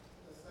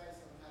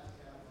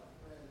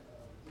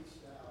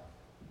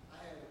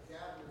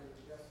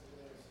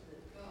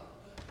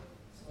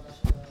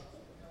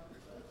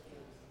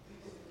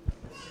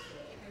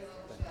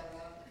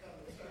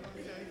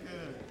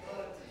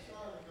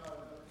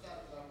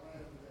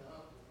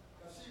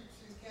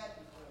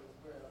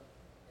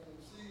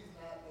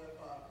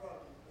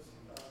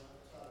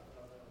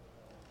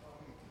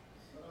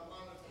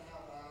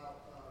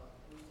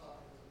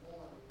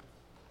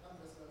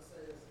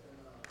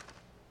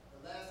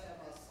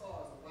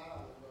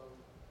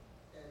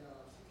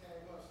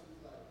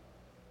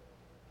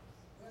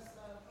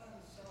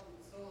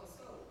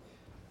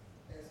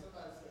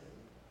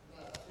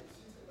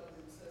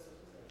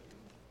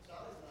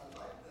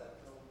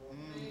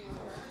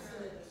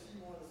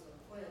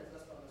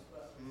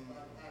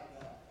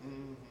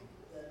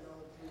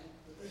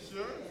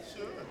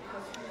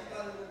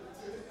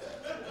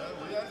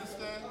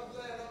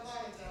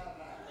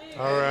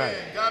 All right.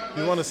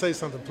 You want to say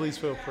something, please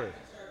feel free.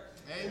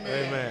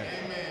 Amen.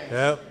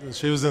 Yep.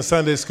 She was in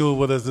Sunday school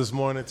with us this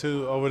morning,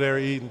 too, over there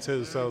eating,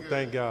 too. So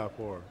thank God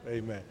for her.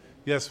 Amen.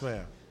 Yes,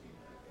 ma'am.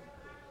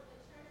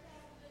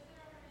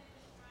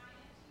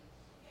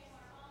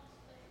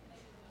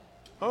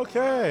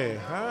 Okay.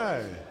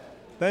 Hi.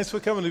 Thanks for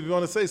coming. If you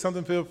want to say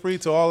something, feel free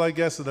to all our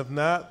guests. And if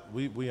not,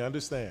 we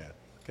understand.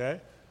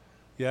 Okay?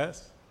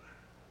 Yes?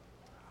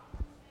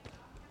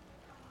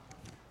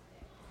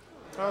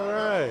 All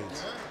right.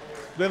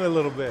 Been a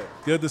little bit.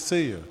 Good to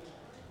see you.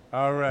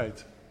 All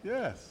right.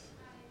 Yes.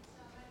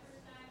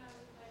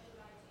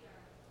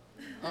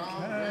 Oh,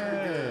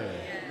 very good.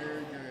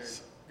 Very good.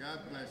 God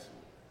bless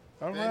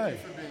you. All right.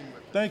 Thank you for being with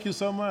us. Thank you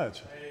so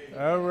much.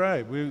 All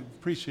right. We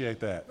appreciate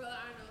that. Brother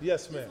Arnold,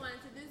 Yes, ma'am.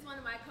 This is one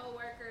of my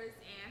coworkers,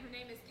 and her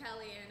name is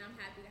Kelly, and I'm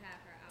happy to have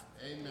her out.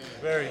 Amen.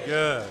 Very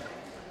good.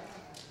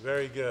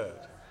 Very good.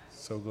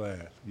 So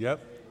glad.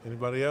 Yep.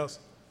 Anybody else?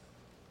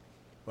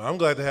 Well, I'm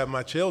glad to have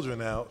my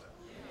children out.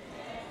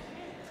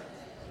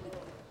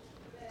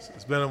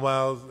 It's been a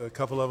while. A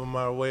couple of them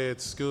are away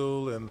at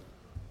school, and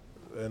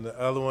the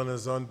other one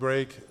is on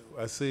break.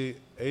 I see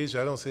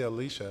Asia. I don't see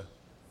Alicia.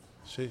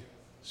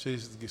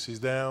 She's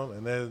down,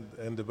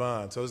 and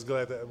Devon. So I'm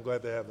glad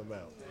to have them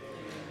out.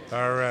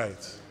 All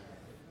right.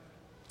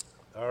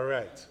 All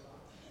right.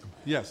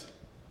 Yes. We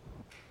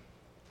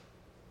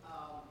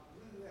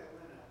went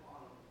on a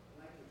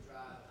Lincoln Drive. I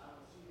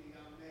don't see the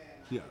young man. I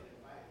Yeah. didn't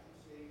invite him. He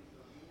said he was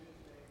going to be here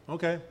today.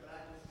 Okay. But I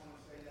just want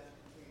to say let's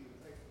continue to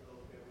pray for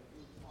those that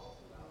we do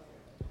also out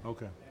there.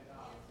 Okay.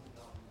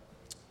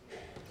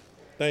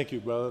 Thank you,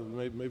 brother.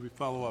 Maybe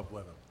follow up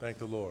with him. Thank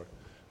the Lord.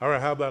 All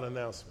right. How about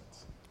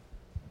announcements?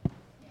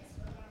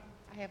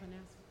 I have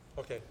announcements.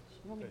 Okay.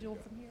 You want me to do them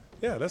from here?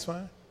 Yeah, that's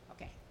fine.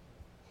 Okay.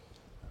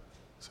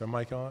 Is there a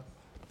mic on?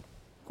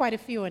 Quite a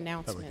few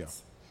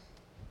announcements.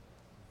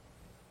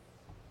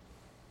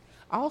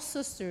 All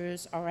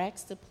sisters are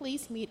asked to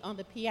please meet on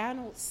the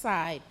piano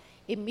side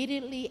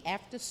immediately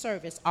after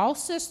service. All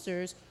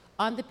sisters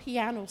on the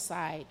piano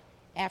side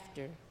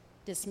after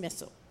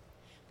dismissal.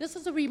 This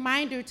is a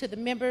reminder to the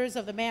members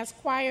of the mass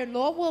choir.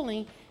 Lord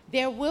willing,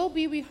 there will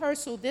be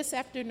rehearsal this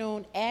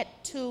afternoon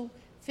at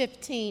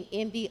 2:15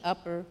 in the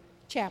upper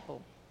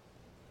chapel.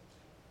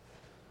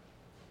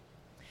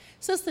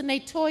 Sister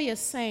Natoya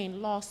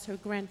Sane lost her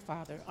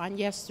grandfather on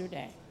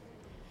yesterday.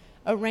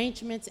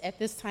 Arrangements at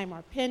this time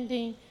are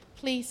pending.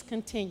 Please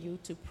continue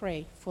to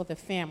pray for the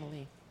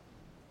family.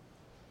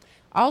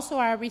 Also,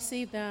 I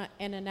received an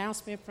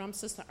announcement from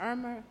Sister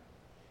Irma.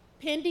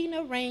 Pending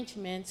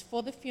arrangements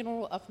for the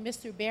funeral of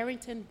Mr.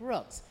 Barrington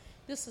Brooks.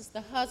 This is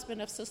the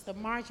husband of Sister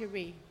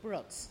Marjorie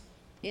Brooks.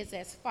 Is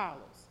as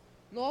follows.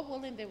 Lord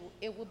willing,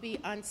 it will be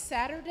on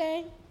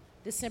Saturday,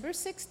 December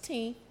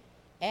 16th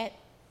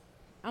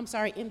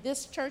in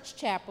this church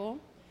chapel.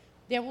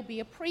 There will be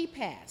a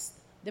pre-pass.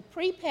 The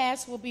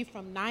pre-pass will be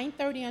from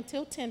 9:30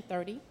 until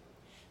 10:30.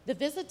 The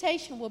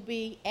visitation will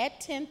be at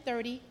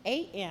 10:30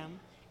 a.m.,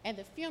 and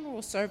the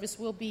funeral service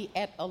will be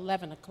at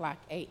 11 o'clock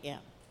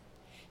a.m.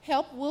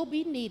 Help will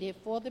be needed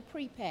for the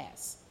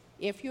pre-pass.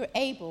 If you're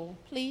able,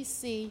 please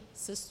see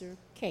Sister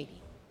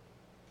Katie.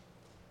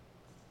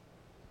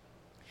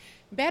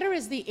 Better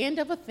is the end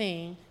of a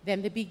thing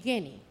than the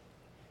beginning.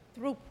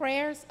 Through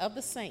prayers of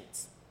the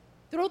saints.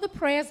 Through the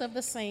prayers of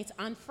the saints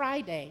on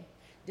Friday,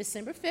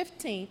 December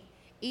 15th,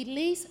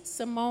 Elise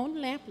Simone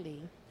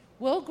Lampley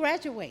will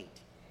graduate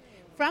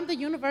from the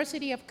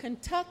University of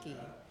Kentucky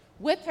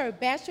with her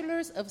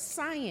Bachelor's of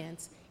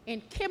Science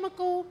in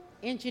Chemical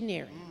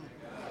Engineering.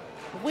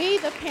 We,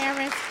 the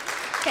parents,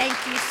 thank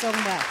you so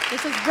much.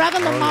 This is Brother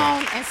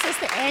Lamone and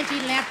Sister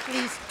Angie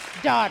Lampley's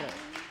daughter.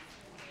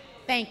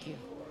 Thank you.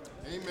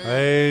 Amen.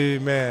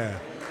 Amen.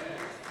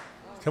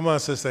 Come on,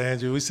 Sister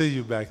Angie. We see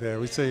you back there.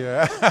 We see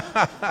you.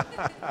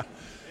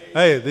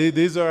 Hey,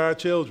 these are our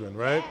children,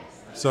 right?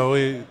 So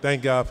we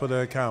thank God for the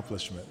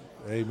accomplishment.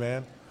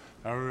 Amen.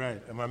 All right.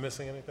 Am I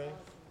missing anything?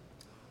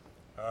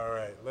 All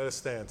right. Let us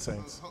stand,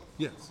 saints.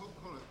 Yes. Hold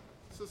on.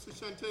 Sister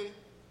Shantae?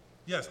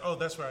 Yes. Oh,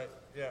 that's right.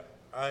 Yeah.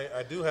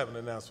 I do have an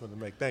announcement to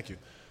make. Thank you.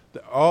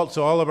 To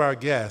all of our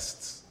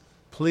guests,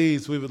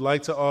 please, we would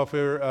like to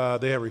offer,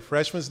 they have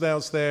refreshments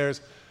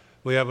downstairs.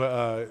 We have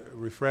a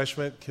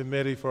refreshment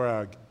committee for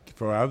our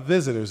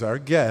visitors, our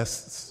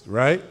guests,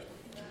 right?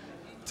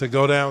 To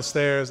go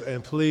downstairs,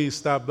 and please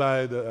stop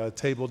by the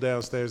table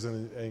downstairs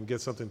and get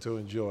something to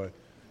enjoy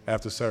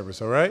after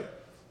service, all right?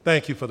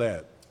 Thank you for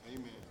that.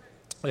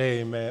 Amen.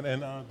 Amen.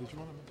 And did you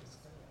want to make this?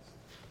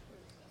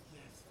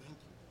 Yes, thank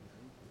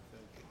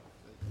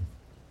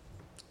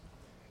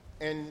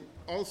you. And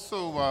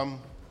also,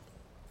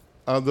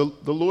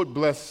 the Lord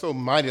blessed so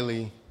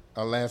mightily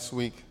last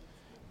week.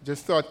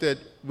 Just thought that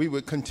we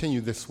would continue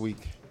this week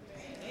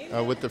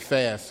with the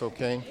fast,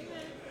 okay?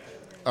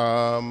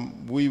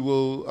 We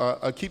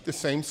will keep the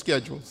same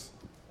schedules.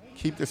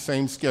 Keep the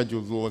same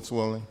schedules, Lord's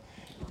willing.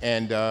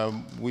 And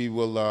we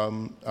will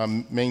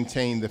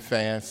maintain the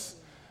fast.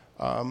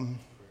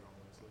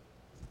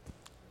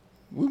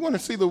 We want to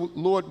see the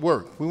Lord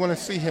work. We want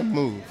to see him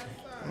move,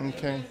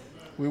 okay?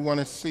 We want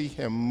to see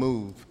him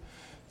move.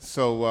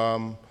 So,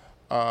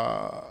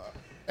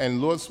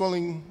 and Lord's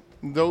willing,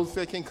 those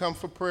that can come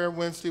for prayer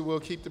Wednesday, we'll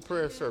keep the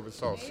prayer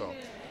service also. Amen.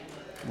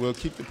 We'll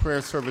keep the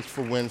prayer service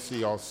for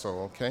Wednesday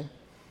also, okay?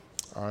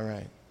 All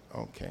right,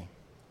 okay.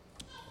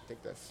 I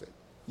think that's it.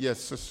 Yes,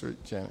 Sister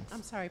Janice.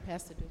 I'm sorry,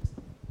 Pastor Dukes.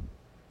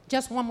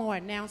 Just one more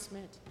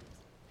announcement.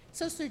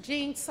 Sister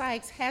Jean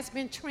Sykes has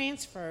been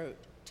transferred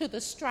to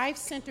the Strife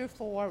Center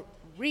for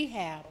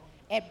Rehab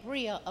at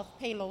Brea of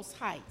Palos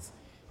Heights.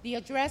 The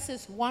address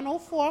is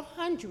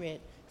 10400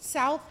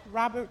 South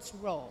Roberts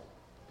Road.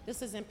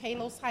 This is in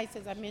Palos Heights,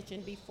 as I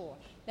mentioned before.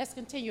 Let's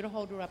continue to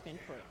hold her up in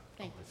prayer.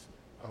 Thank you.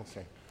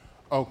 Okay.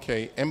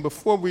 Okay, and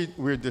before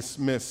we're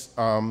dismissed,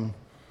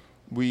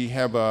 we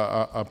have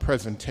a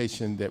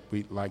presentation that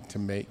we'd like to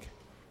make.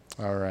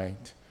 All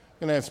right.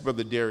 I'm going to ask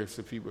Brother Darius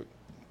if he would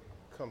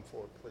come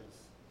forward, please.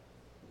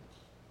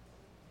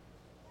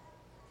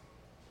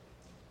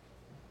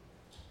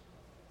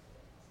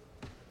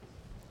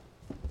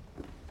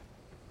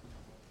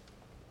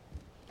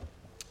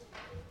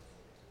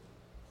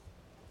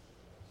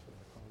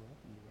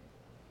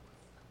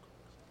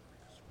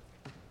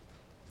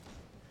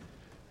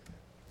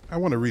 I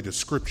want to read a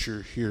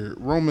scripture here,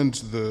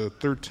 Romans the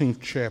 13th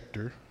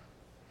chapter.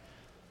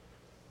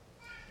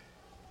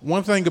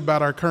 One thing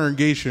about our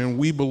congregation,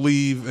 we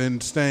believe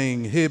in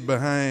staying hid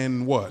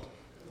behind what?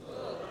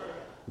 Book.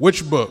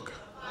 Which book?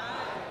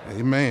 Bible.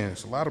 Amen.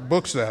 There's a lot of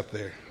books out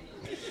there.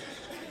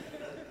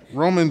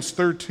 Romans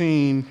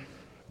 13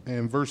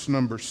 and verse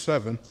number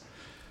 7.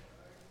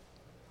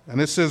 And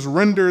it says,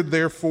 render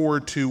therefore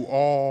to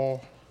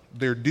all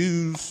their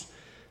dues,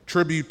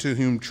 tribute to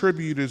whom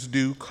tribute is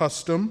due,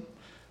 custom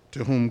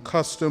to whom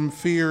custom,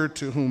 fear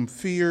to whom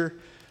fear,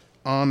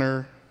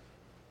 honor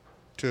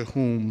to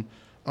whom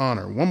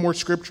honor. One more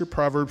scripture,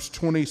 Proverbs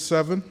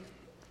 27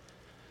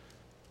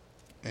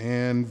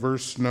 and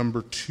verse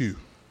number 2.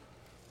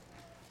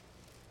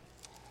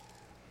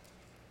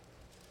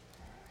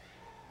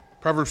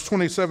 Proverbs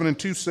 27 and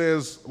 2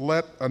 says,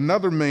 let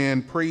another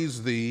man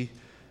praise thee,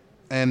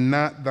 and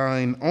not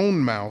thine own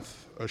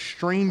mouth, a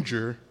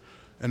stranger,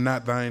 and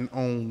not thine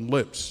own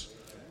lips.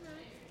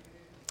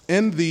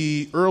 In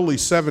the early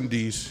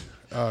 70s,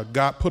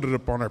 God put it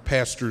up on our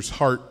pastor's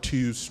heart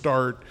to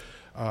start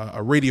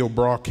a radio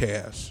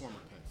broadcast.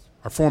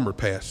 Our former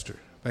pastor,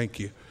 thank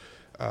you.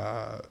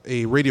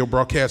 A radio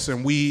broadcast,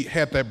 and we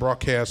had that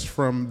broadcast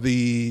from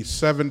the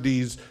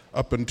 70s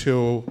up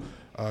until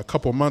a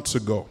couple months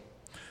ago.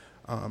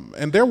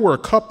 And there were a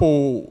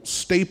couple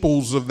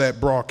staples of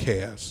that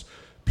broadcast.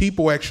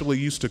 People actually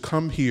used to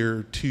come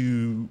here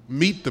to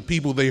meet the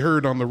people they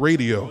heard on the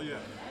radio.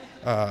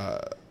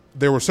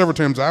 There were several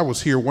times I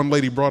was here. One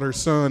lady brought her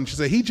son. She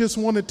said he just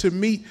wanted to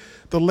meet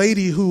the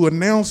lady who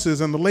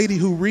announces and the lady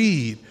who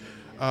read.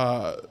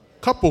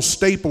 Couple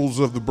staples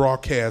of the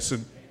broadcast,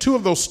 and two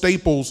of those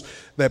staples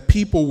that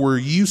people were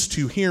used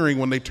to hearing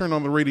when they turned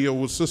on the radio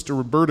was Sister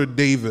Roberta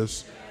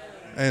Davis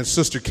and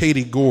Sister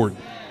Katie Gordon.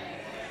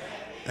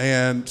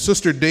 And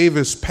Sister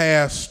Davis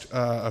passed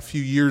a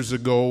few years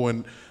ago,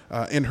 and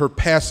in her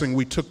passing,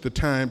 we took the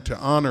time to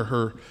honor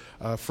her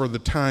for the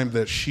time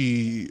that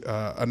she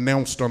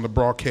announced on the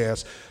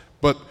broadcast.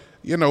 But,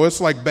 you know, it's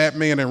like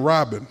Batman and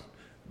Robin.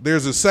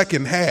 There's a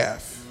second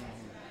half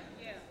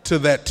to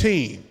that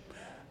team.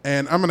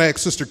 And I'm going to ask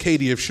Sister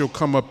Katie if she'll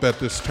come up at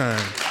this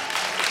time.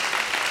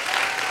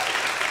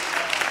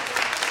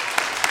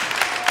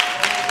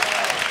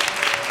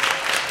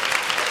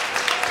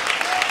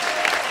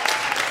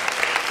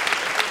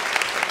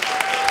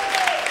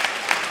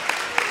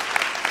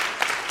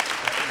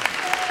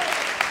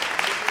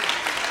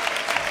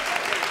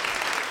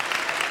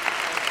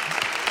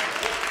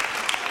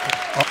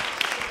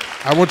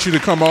 I want you to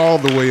come all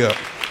the way up.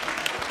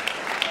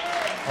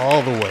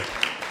 All the way.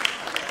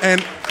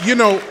 And, you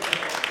know,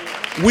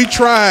 we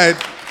tried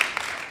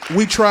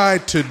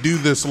to do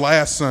this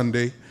last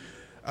Sunday.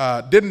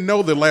 Didn't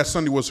know that last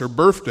Sunday was her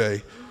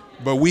birthday,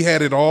 but we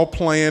had it all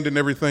planned and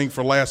everything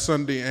for last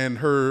Sunday, and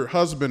her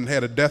husband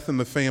had a death in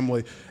the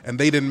family, and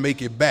they didn't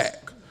make it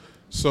back.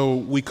 So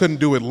we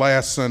couldn't do it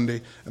last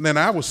Sunday. And then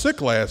I was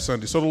sick last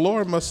Sunday, so the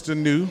Lord must have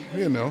knew,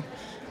 you know,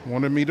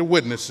 wanted me to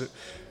witness it.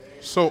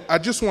 So I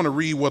just want to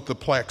read what the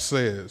plaque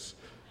says.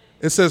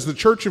 It says, the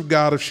Church of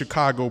God of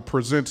Chicago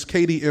presents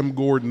Katie M.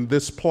 Gordon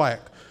this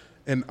plaque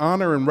in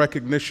honor and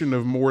recognition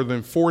of more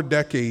than 4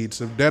 decades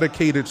of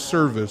dedicated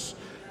service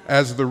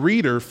as the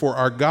reader for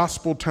our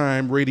Gospel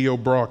Time radio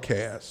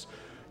broadcast.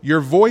 Your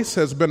voice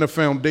has been a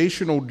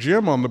foundational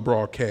gem on the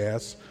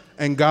broadcast,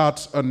 and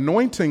God's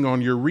anointing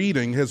on your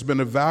reading has been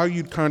a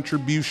valued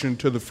contribution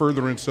to the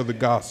furtherance of the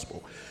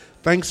gospel.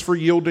 Thanks for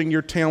yielding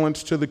your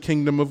talents to the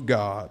kingdom of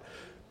God.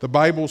 The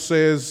Bible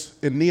says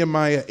in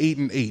Nehemiah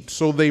 8:8,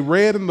 so they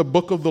read in the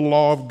book of the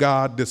law of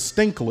God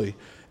distinctly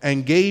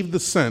and gave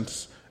the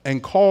sense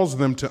and caused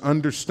them to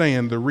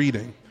understand the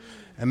reading.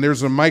 And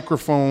there's a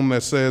microphone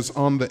that says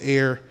on the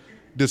air,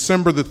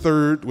 December the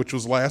 3rd, which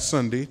was last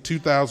Sunday,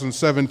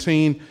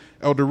 2017,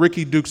 Elder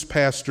Ricky Dukes,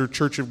 pastor,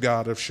 Church of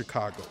God of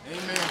Chicago.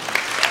 Amen.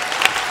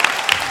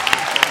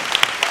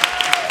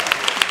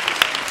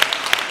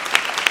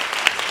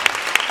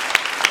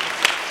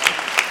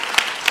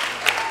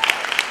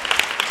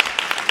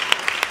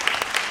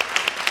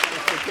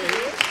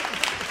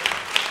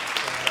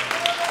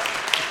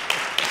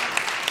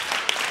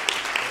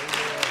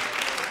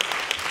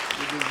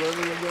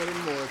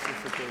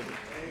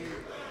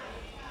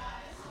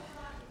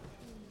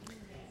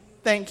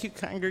 Thank you,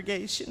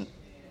 congregation.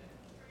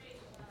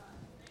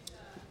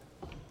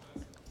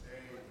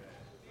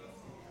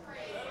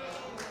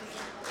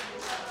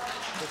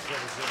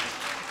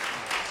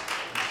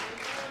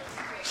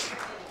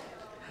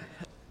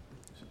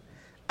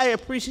 I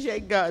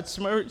appreciate God's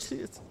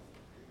mercies.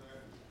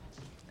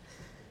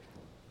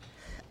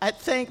 I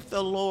thank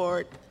the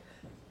Lord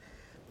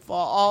for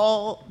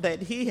all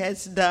that He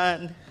has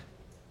done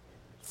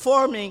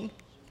for me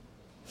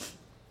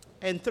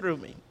and through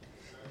me.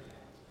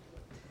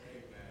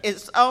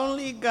 It's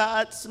only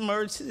God's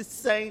mercy,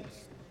 saints.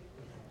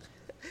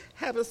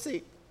 Have a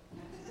seat.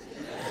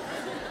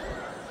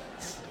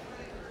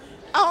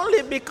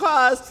 Only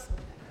because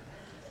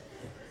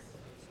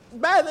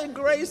by the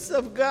grace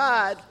of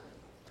God,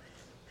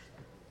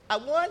 I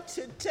want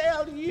to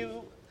tell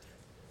you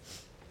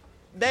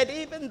that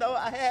even though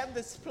I have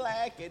this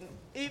plaque and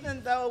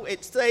even though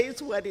it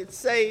says what it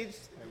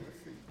says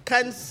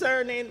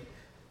concerning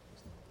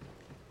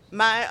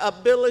my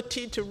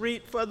ability to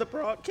read for the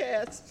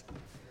broadcast,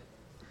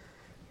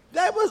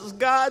 that was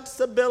God's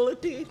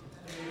ability.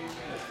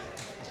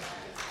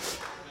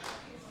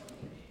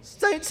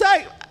 Saints,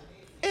 I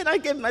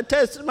give my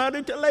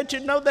testimony to let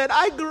you know that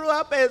I grew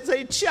up as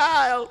a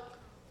child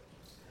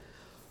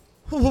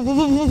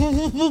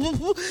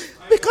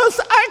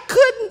because I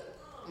couldn't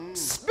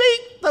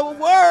speak the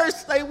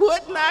words, they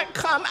would not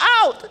come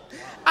out.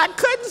 I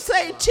couldn't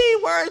say T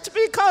words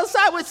because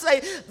I would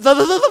say,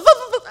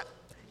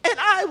 and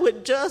I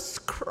would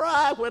just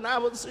cry when I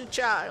was a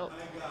child.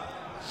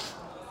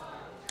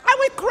 I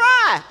would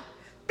cry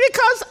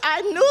because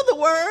I knew the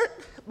word,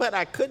 but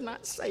I could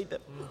not say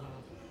them.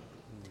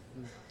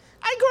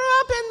 I grew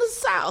up in the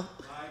South.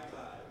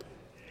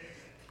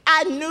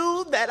 I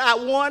knew that I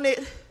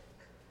wanted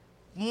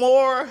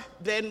more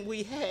than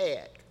we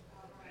had.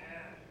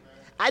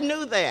 I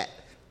knew that.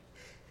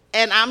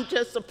 And I'm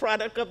just a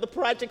product of the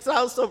projects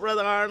also,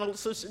 Brother Arnold,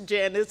 Sister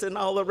Janice, and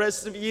all the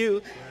rest of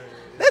you.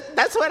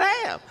 That's what I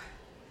am.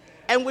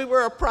 And we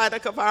were a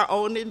product of our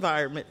own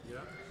environment.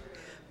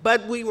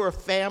 But we were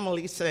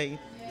family,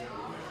 saints.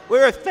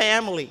 We're a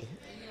family.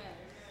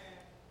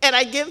 And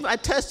I give my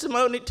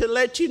testimony to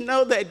let you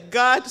know that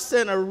God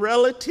sent a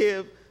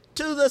relative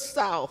to the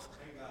South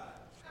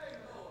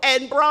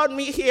and brought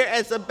me here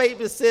as a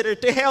babysitter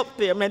to help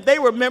them. And they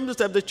were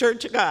members of the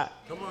Church of God.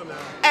 Come on now.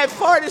 At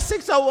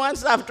 4601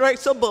 South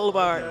Drexel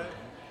Boulevard. Okay.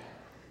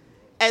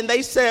 And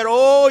they said,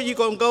 oh, you're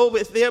going to go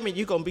with them and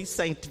you're going to be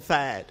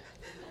sanctified.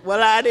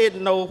 Well, I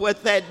didn't know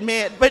what that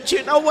meant. But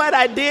you know what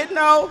I did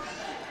know?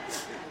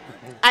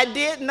 I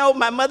did know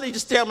my mother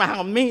used to tell me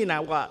how mean I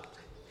was.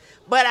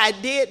 But I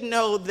did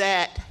know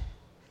that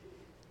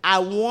I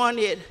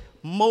wanted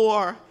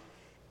more,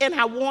 and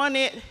I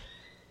wanted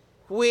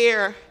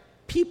where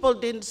people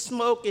didn't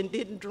smoke and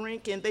didn't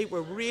drink, and they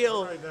were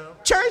real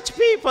church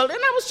people, and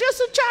I was just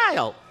a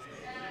child.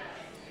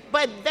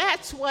 But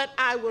that's what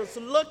I was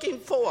looking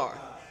for.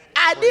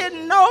 I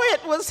didn't know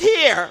it was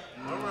here.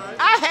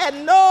 I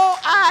had no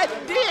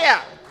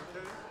idea.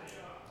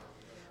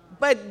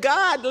 But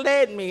God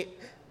led me.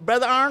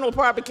 Brother Arnold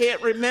probably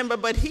can't remember,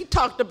 but he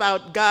talked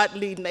about God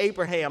leading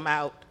Abraham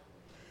out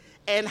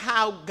and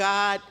how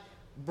God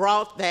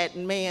brought that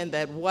man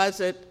that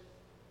wasn't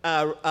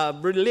a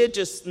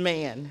religious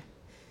man,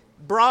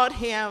 brought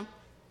him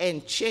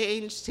and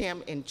changed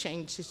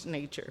his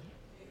nature.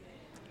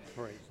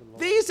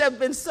 These have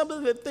been some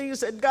of the things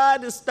that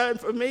God has done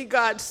for me.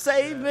 God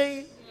saved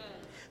me.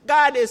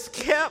 God has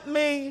kept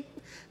me.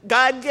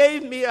 God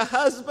gave me a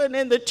husband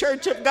in the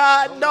Church of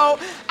God. No,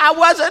 I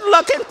wasn't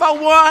looking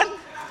for one.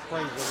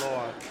 Praise the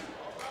Lord.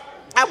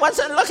 I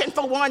wasn't looking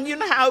for one. You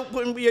know how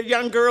when we are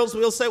young girls,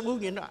 we'll say,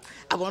 well, you know,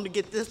 I want to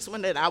get this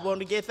one and I want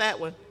to get that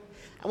one.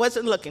 I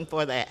wasn't looking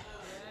for that.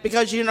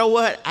 Because you know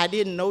what? I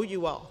didn't know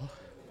you all.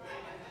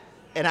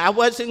 And I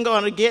wasn't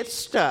going to get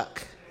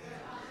stuck.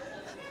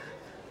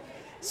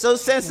 So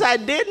since I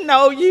didn't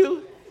know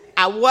you,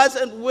 I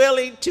wasn't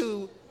willing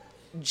to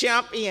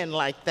jump in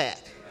like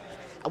that.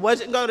 I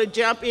wasn't going to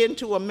jump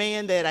into a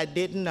man that I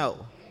didn't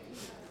know.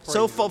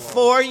 So for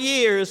 4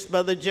 years,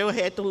 Brother Joe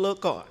had to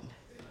look on.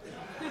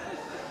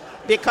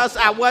 Because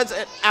I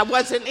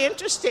wasn't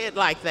interested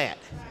like that.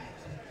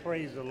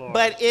 Praise the Lord.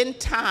 But in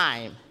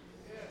time,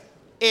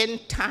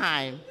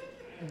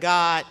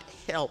 God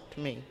helped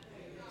me.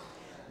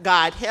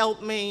 God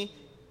helped me.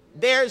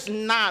 There's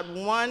not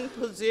one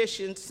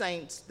position,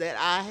 saints, that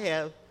I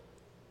have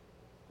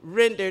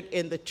rendered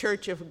in the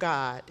Church of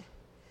God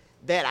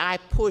that I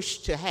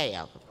pushed to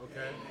have.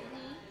 Okay.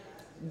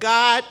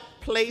 God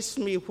placed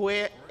me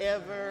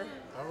wherever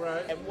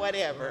and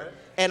whatever.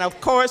 And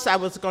of course, I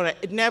was going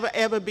to never,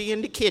 ever be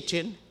in the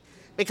kitchen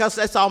because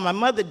that's all my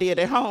mother did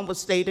at home was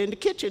stayed in the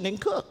kitchen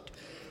and cooked.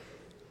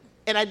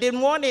 And I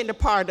didn't want any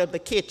part of the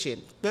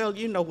kitchen. Well,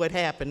 you know what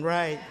happened,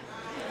 right?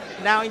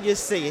 Now you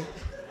see.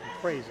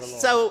 Praise the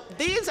Lord. So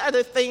these are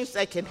the things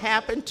that can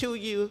happen to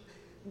you.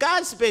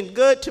 God's been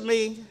good to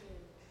me,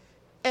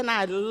 and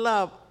I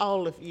love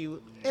all of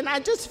you. And I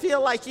just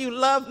feel like you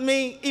love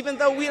me, even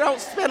though we don't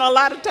spend a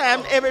lot of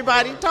time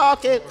everybody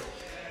talking.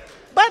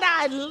 But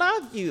I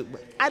love you.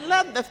 I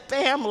love the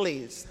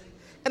families.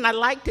 And I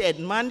like to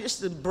admonish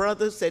the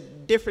brothers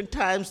at different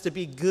times to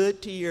be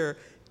good to your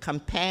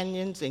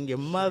companions and your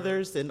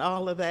mothers and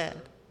all of that.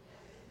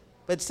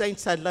 But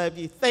saints, I love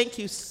you. Thank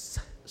you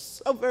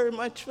so very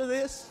much for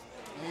this.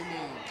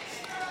 Amen.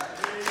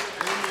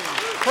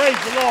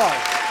 Praise the Lord.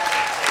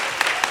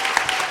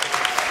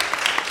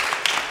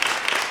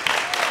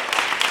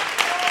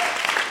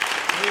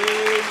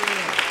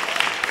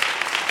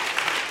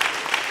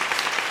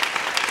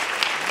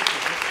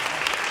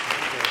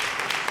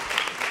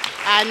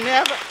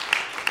 Amen.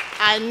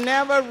 I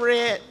never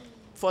read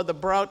for the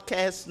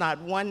broadcast, not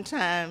one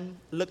time,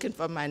 looking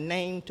for my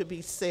name to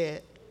be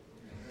said.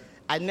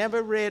 I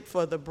never read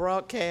for the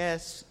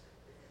broadcast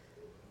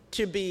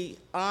to be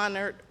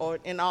honored or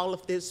in all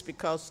of this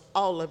because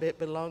all of it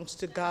belongs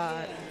to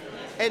God.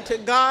 And to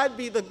God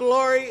be the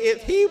glory.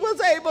 If he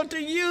was able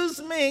to use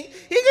me,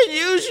 he can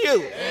use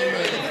you.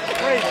 Amen.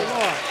 Praise the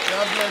Lord.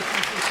 God bless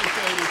you, Sister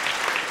Katie.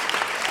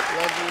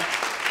 Love you.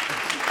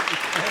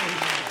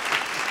 Amen.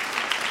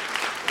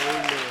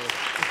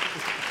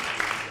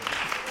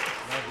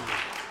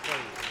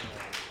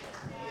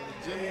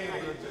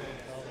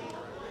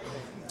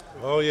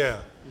 Oh, yeah.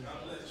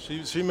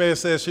 She may have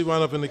said she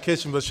wound up in the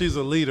kitchen, but she's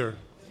a leader.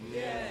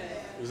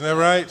 Isn't that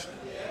right?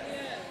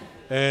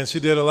 And she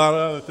did a lot of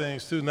other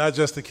things, too, not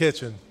just the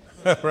kitchen,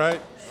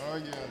 right? Oh,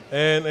 yeah.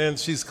 And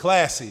she's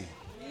classy.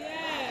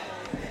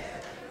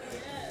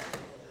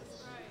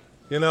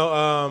 You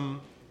know,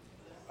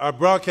 our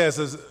broadcast,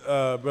 as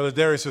Brother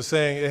Darius was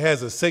saying, it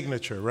has a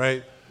signature,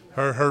 right?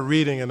 Her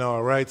reading and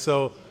all, right?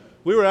 So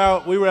we were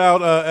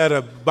out at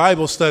a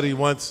Bible study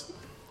once,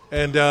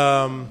 and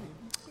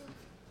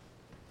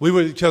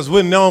because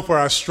we're known for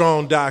our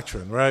strong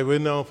doctrine, right? We're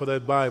known for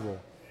that Bible.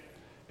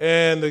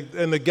 And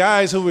the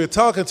guys who we were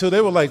talking to,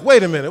 they were like,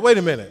 wait a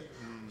minute.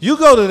 You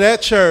go to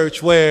that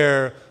church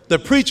where the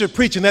preacher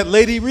preaching, that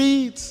lady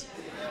reads?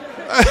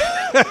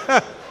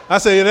 I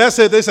say, yeah, that's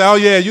it. They say, oh,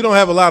 yeah, you don't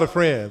have a lot of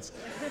friends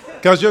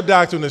because your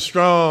doctrine is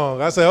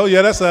strong. I say, oh,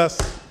 yeah, that's us.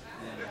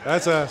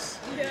 That's us.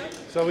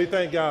 So we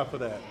thank God for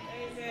that.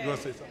 You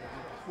want to say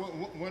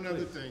something? One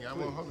other thing. I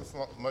won't hold this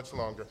much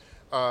longer.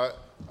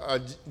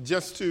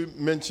 Just to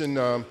mention,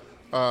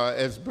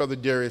 as Brother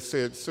Darius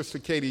said, Sister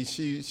Katie,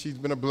 she's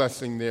been a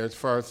blessing there as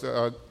far as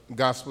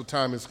gospel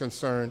time is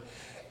concerned.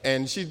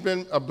 And she's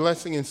been a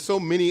blessing in so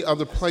many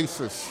other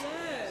places.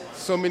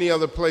 So many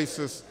other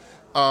places.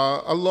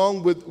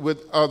 Along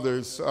with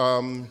others,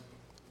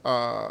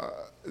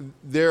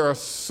 there are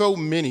so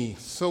many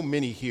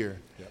here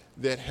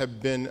that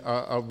have been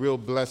a real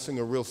blessing,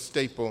 a real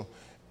staple.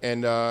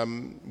 And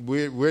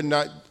we're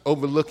not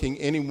overlooking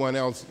anyone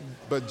else,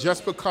 but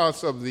just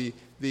because of the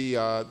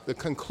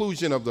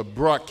conclusion of the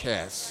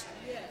broadcast,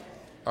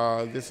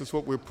 this is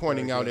what we're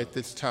pointing out at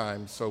this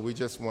time. So we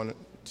just wanted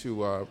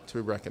to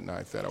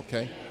recognize that.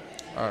 Okay.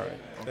 All right.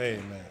 Okay.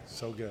 Amen.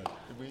 So good.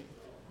 Did we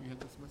hit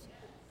this message?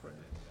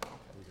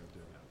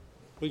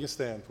 We can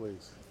stand,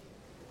 please.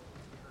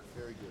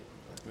 Very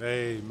good.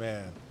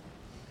 Amen.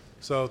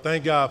 So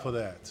thank God for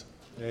that.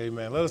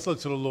 Amen. Let us look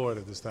to the Lord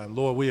at this time.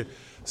 Lord, we are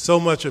so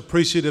much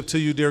appreciative to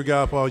you, dear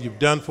God, for all you've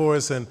done for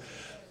us. And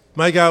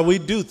my God, we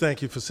do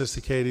thank you for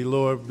Sister Katie,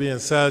 Lord, being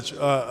such,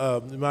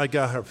 my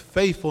God, her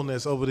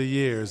faithfulness over the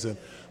years. And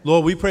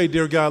Lord, we pray,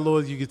 dear God,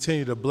 Lord, you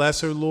continue to bless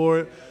her,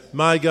 Lord,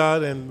 my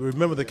God, and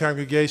remember the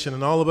congregation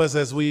and all of us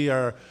as we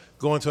are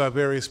going to our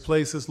various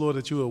places, Lord,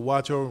 that you will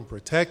watch over and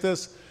protect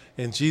us.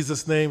 In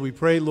Jesus' name we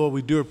pray, Lord,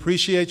 we do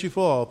appreciate you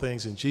for all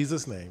things. In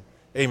Jesus' name,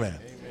 amen.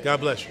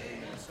 God bless you.